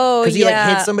 Oh, Because he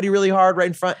like hit somebody really hard right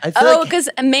in front. I feel like because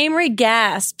Mamrie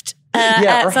gasped.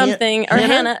 At something, or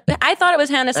Hannah. I thought it was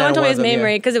Hannah. Someone told me it was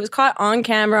Mamrie because it was caught on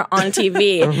camera on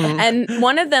TV, and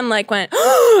one of them like went,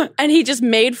 and he just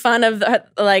made fun of her.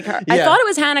 I thought it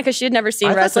was Hannah because she had never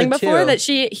seen wrestling before. That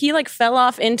he like fell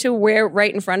off into where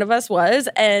right in front of us was,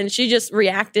 and she just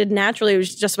reacted naturally.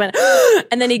 She just went,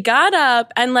 and then he got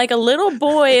up, and like a little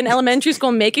boy in elementary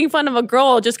school making fun of a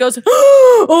girl just goes,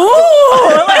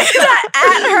 oh, like that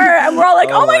at her, and we're all like,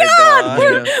 oh my god,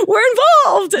 we're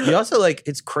involved. He also like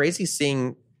it's crazy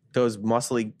seeing those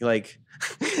muscly like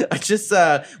I just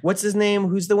what's his name?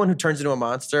 Who's the one who turns into a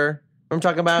monster? I'm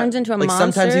talking about turns into a like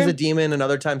monster? sometimes he's a demon and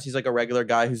other times he's like a regular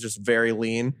guy who's just very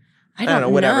lean. I don't know.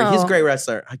 Whatever. He's a great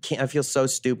wrestler. I feel so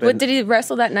stupid. What, did he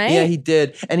wrestle that night? Yeah, he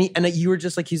did. And you were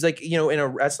just like he's like, you know, in a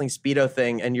wrestling Speedo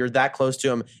thing and you're that close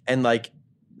to him and like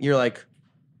you're like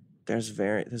there's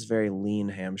very lean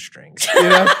hamstrings. You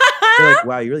know? You're like,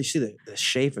 wow, you really see the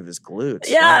shape of his glutes.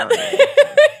 Yeah.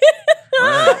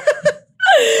 Wow.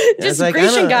 Just like,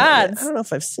 Grecian gods. I don't know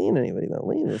if I've seen anybody that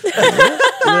lean before.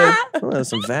 There's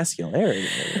some vascularity.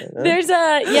 There's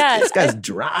This guy's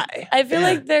dry. I feel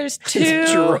like there's two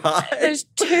dry. there's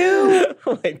two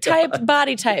Oh my God.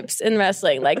 body types in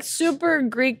wrestling, like super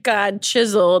Greek god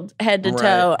chiseled head to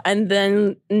toe, and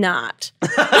then not.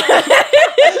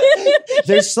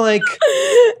 There's like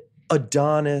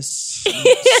Adonis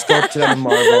sculpted out of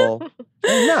marble.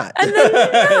 And not. And then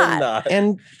not. Not.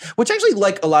 And which actually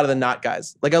like a lot of the not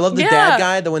guys. Like I love the dad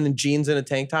guy, the one in jeans and a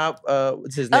tank top.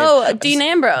 What's his name? Oh, Dean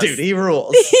Ambrose. Dude, he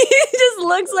rules. He just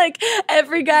looks like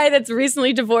every guy that's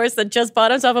recently divorced that just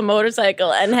bought himself a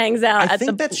motorcycle and hangs out I at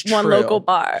think the that's one true. local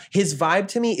bar. His vibe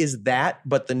to me is that,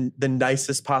 but the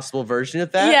nicest possible version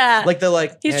of that. Yeah. Like the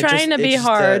like He's "Eh, trying to be just,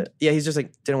 hard." Yeah, he's just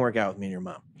like, didn't work out with me and your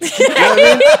mom. You know what I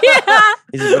mean? Yeah.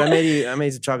 He's like, but I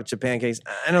made some chocolate chip pancakes.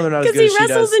 I know they're not as Because good he as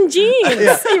she wrestles does. in jeans.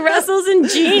 Yeah. He wrestles in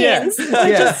jeans,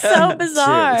 which is so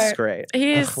bizarre. Dude, it's great.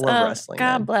 He's I love wrestling.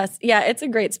 God man. bless. Yeah, it's a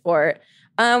great sport.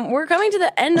 We're coming to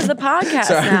the end of the podcast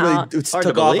Sorry, I now. really hard to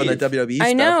took off on the believe. WWE stuff.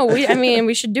 I know.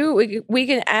 We should do. We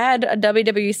can add a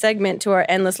WWE segment to our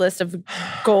endless list of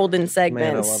golden Man,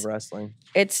 segments. I love wrestling.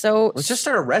 It's so. Let's just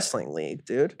start a wrestling league,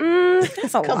 dude.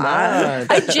 That's a Come lot. on.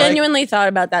 I genuinely thought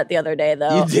about that the other day,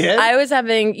 though. You did? I was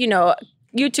having,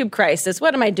 YouTube crisis.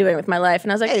 What am I doing with my life?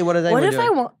 And I was like, Hey, what is what anyone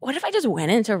if doing? what if I just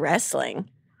went into wrestling?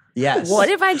 Yes. What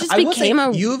if I just I will say, became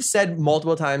a? You've said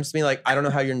multiple times to me, like, I don't know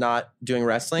how you're not doing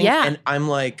wrestling. Yeah. And I'm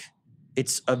like,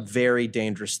 it's a very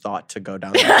dangerous thought to go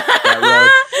down that road.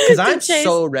 Because To I'm chase-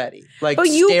 so ready. Like, But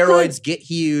you steroids get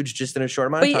huge just in a short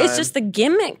amount But of time. it's just the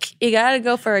gimmick. You got to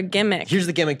go for a gimmick. Here's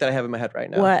the gimmick that I have in my head right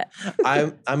now. What? I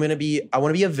want to be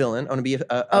a villain. I want to be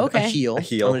a Okay. heel. A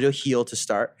heel. I'm gonna do a heel to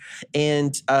start,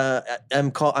 and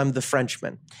I'm the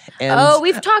Frenchman. And Oh,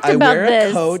 we've talked I about wear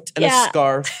this. a coat and Yeah. a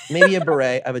scarf, maybe a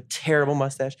beret. I have a terrible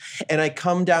mustache, and I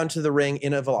come down to the ring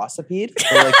in a velocipede,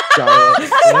 or like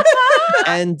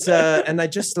giant, and I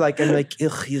just I'm like,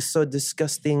 ugh, you're so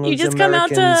disgusting. You those just come out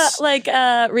to Americans." like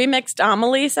remixed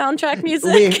Amelie soundtrack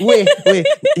music. Wait.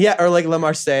 Yeah, or like La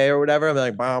Marseille or whatever. I'm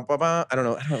like, bah, bah, bah. I don't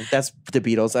know. That's the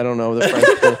Beatles. I don't know the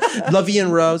French. La Vie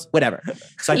en Rose, whatever.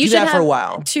 So I You do should that for a have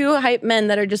while. Two hype men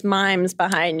that are just mimes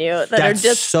behind you that That's are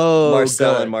just so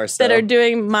Marcel good. and Marcel. that are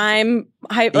doing mime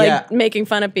hype, like Yeah. making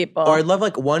fun of people. Or I'd love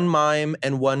like one mime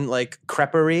and one like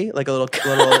creperie, like a little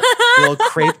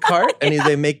crepe cart, and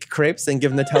they make crepes and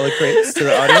give Nutella crepes to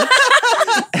the audience.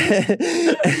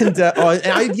 and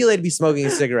ideally I'd be smoking a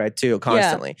cigarette too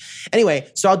constantly. Anyway,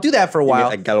 so I'll do that for a while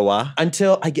A Galois.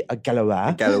 until I get a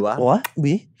Galois. Galois. What?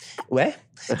 Oui. Ouais.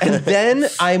 And then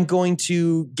I'm going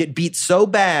to get beat so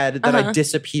bad that I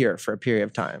disappear for a period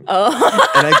of time.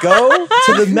 oh, And I go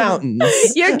to the mountains.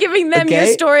 you're giving them your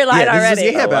Okay? storyline Yeah, this is-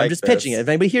 already. yeah, but I I'm like just this. pitching it. If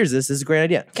anybody hears this is a great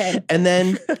idea. Okay. And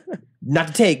then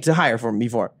not to hire from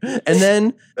before. And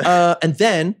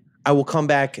then I will come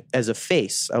back as a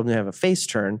face. I'm gonna have a face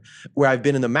turn where I've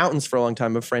been in the mountains for a long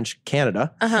time of French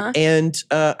Canada. Uh-huh. And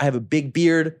I have a big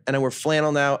beard and I wear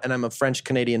flannel now and I'm a French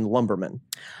Canadian lumberman.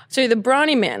 So you're the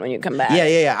brawny man when you come back.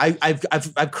 Yeah.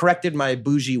 I've corrected my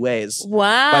bougie ways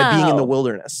Wow. by being in the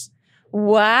wilderness.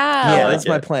 Wow. Yeah, like that's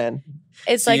my it. plan.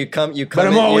 It's So like you come But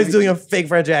I'm in, always you, doing a fake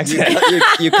French accent.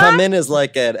 you come in as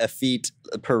like an effete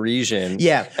Parisian.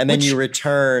 Yeah, And then which- you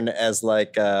return as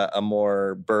like a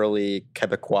more burly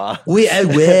Quebecois.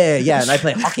 Yeah, and I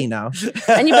play hockey now.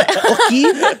 and you,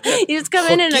 Hockey? you just come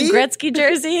in a Hooky? Gretzky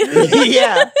jersey.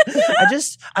 Yeah,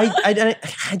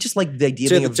 I just like the idea of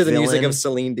being a To the music villain. of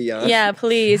Celine Dion. Yeah,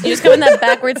 please. You just come in that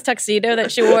backwards tuxedo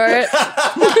that she wore.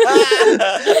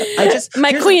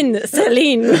 My queen,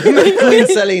 Celine. Queen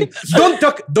Celine.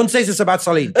 Don't say this about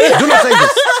Celine. Do not say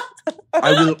this.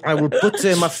 I will put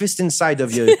my fist inside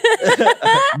of you.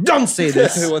 Don't say Who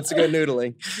this, wants to go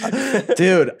noodling?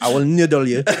 dude. I will noodle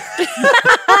you.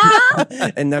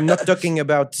 And I'm not talking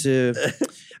about.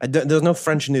 There's no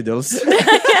French noodles.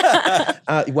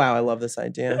 Wow, I love this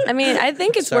idea, I mean, I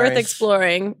think it's Sorry. worth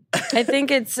exploring. I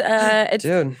think it's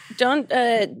dude. don't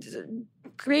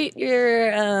create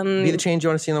your Be the change you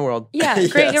want to see in the world. yeah,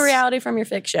 create your Yes. reality from your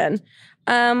fiction.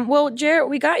 Well, Jarrett,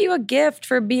 we got you a gift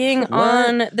for being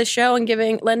on the show and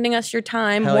lending us your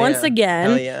time Hell once yeah. again.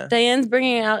 Hell yeah. Diane's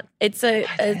bringing out it's a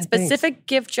damn, specific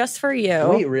gift just for you.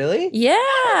 Wait, really?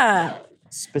 Yeah.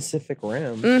 Specific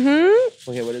rim. Mm-hmm.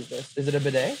 Okay, what is this? Is it a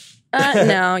bidet?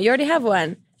 No, you already have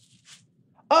one.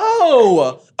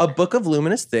 Oh, a book of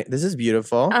luminous things. This is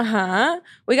beautiful. Uh-huh.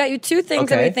 We got you two things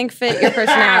that we Okay. think fit your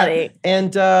personality.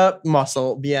 And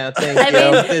muscle. Yeah, thank I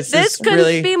you. mean, this this is couldn't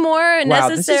really be more Wow,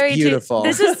 this is necessary. beautiful.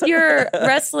 This is your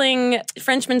wrestling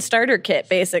Frenchman starter kit,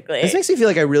 basically. This makes me feel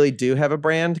like I really do have a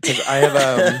brand because I have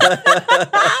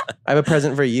I have a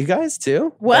present for you guys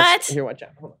too. What? Here, watch out.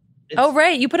 Hold on. Oh,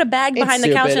 right. You put a bag It's behind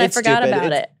the couch stupid. and I It's forgot stupid. about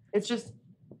It's- it.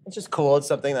 It's just cool. It's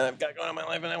something that I've got going on in my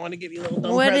life, and I want to give you little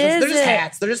dumb What presents. is They're just it?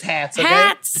 hats. They're just hats. Okay?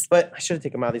 Hats. But I should have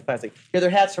taken them out of these plastic. Here,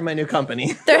 they're hats from my new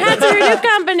company. They're hats of your new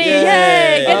company. Yay.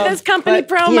 Yay. Get this company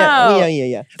But- promo.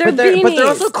 Yeah. They're but they're beanies.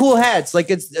 also cool hats. Like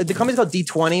the company's called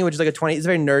D20, which is like a 20. It's a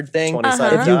very nerd thing. 20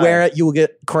 Uh-huh. If you wear it, you will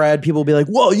get cred. People will be like,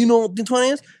 "Whoa, you know what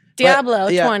D20 is?" Diablo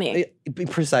But, yeah, 20.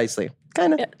 Precisely.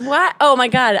 Kind of. What? Oh my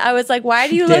God. I was like, why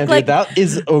do you Damn, look like dude, that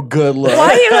is a good look.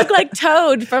 why do you look like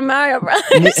Toad from Mario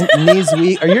Brothers? Knees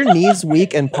weak? Are your knees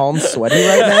weak and palms sweaty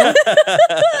right now?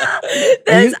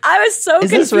 I was so Is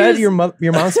confused. this red your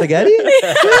mom's spaghetti?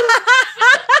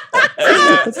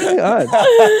 That's really odd.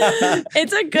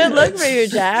 It's a good look for you,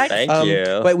 Jack. Thank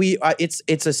you. But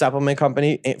it's a supplement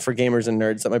company for gamers and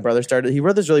nerds that my brother started. He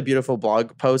wrote this really beautiful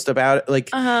blog post about it, like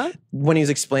when he was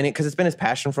explaining it, because it's been his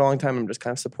passion for a long time. I'm just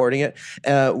kind of supporting it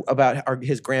about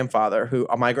his grandfather, who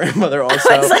my grandmother also.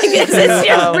 It's like, is this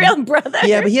your real brother?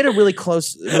 Yeah, but he had a really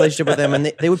close relationship with him,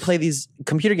 and they would play these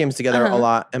computer games together a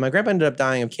lot. And my grandpa ended up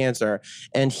dying of cancer,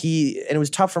 and it was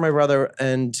tough for my brother,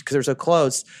 and because they were so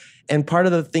close. And part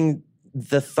of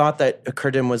the thought that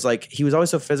occurred to him was like, he was always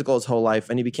so physical his whole life,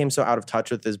 and he became so out of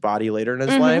touch with his body later in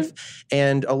his life.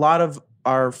 And a lot of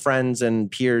our friends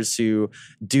and peers who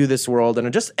do this world,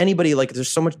 and just anybody, like,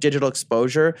 there's so much digital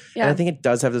exposure. And I think it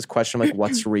does have this question, like,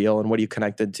 what's real and what are you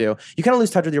connected to? You kind of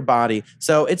lose touch with your body.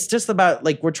 So it's just about,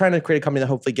 like, we're trying to create a company that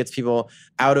hopefully gets people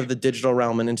out of the digital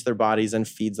realm and into their bodies and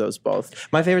feeds those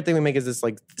both. My favorite thing we make is this,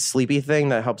 like, sleepy thing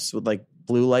that helps with, like,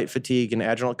 blue light fatigue and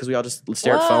adrenal, because we all just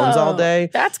stare at phones all day.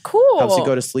 That's cool. Helps you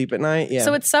go to sleep at night. Yeah.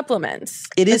 So it's supplements.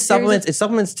 It is supplements. It's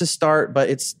supplements to start, but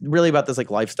it's really about this, like,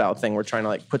 lifestyle thing. We're trying to,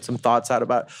 like, put some thoughts out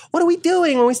about what are we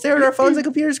doing when we stare at our phones and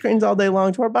computer screens all day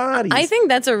long to our bodies. I think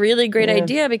that's a really great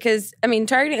idea, because I mean,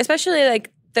 targeting, especially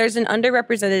like, there's an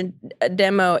underrepresented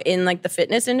demo in like the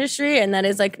fitness industry, and that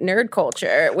is like nerd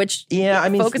culture, which focuses me and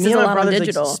a my lot on brothers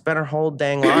digital. Like, spent our whole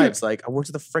dang lives. Like, I worked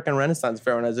at the freaking Renaissance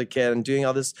Fair when I was a kid and doing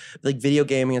all this like video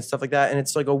gaming and stuff like that. And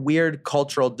it's like a weird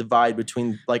cultural divide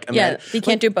between like you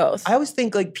can't do both. I always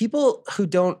think like people who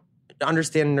don't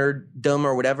understand nerddom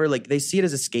or whatever, like they see it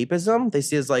as escapism. They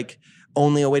see it as like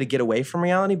only a way to get away from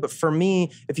reality. But for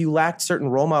me, if you lacked certain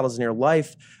role models in your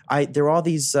life, there were all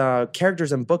these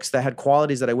characters and books that had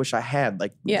qualities that I wish I had,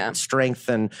 like strength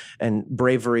and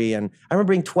bravery. And I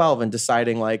remember being 12 and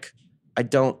deciding like, I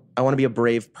want to be a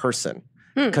brave person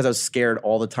because I was scared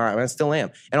all the time. And I still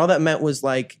am. And all that meant was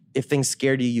like, if things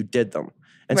scared you, you did them.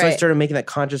 And so I started making that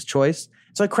conscious choice.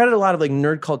 So I credit a lot of like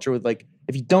nerd culture with like,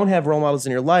 if you don't have role models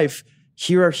in your life,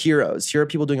 here are heroes. Here are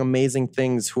people doing amazing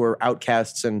things who are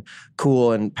outcasts and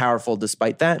cool and powerful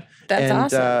despite that. That's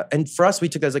awesome. And for us, we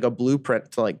took it as like a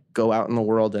blueprint to like go out in the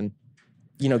world and,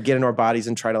 you know, get into our bodies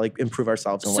and try to like improve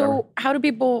ourselves and whatever. So how do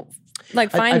people like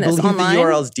find this online? I believe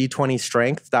the URL is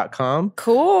d20strength.com.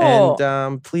 Cool.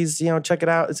 And please, you know, check it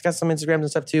out. It's got some Instagrams and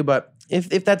stuff too. But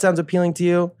if that sounds appealing to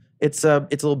you, it's a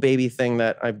little baby thing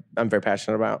that I'm very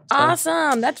passionate about. So.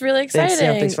 Awesome. That's really exciting.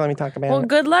 Thanks for letting me talk about it. Well,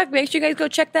 good luck. Make sure you guys go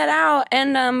check that out.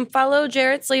 And follow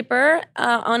Jarrett Sleeper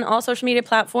on all social media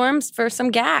platforms for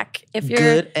some GAC.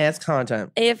 Good-ass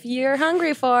content. If you're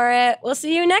hungry for it. We'll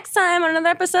see you next time on another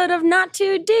episode of Not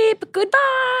Too Deep. Goodbye.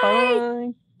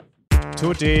 Bye.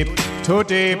 Too deep, too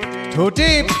deep, too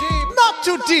deep, not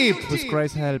too deep with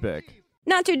Grace Helbig.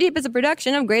 Not Too Deep is a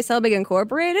production of Grace Helbig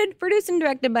Incorporated, produced and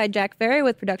directed by Jack Ferry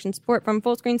with production support from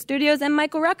Fullscreen Studios and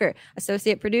Michael Rucker.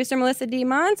 Associate producer Melissa D.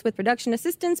 Montz with production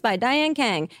assistance by Diane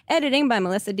Kang. Editing by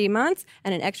Melissa D. Montz,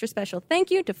 and an extra special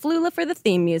thank you to Flula for the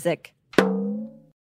theme music.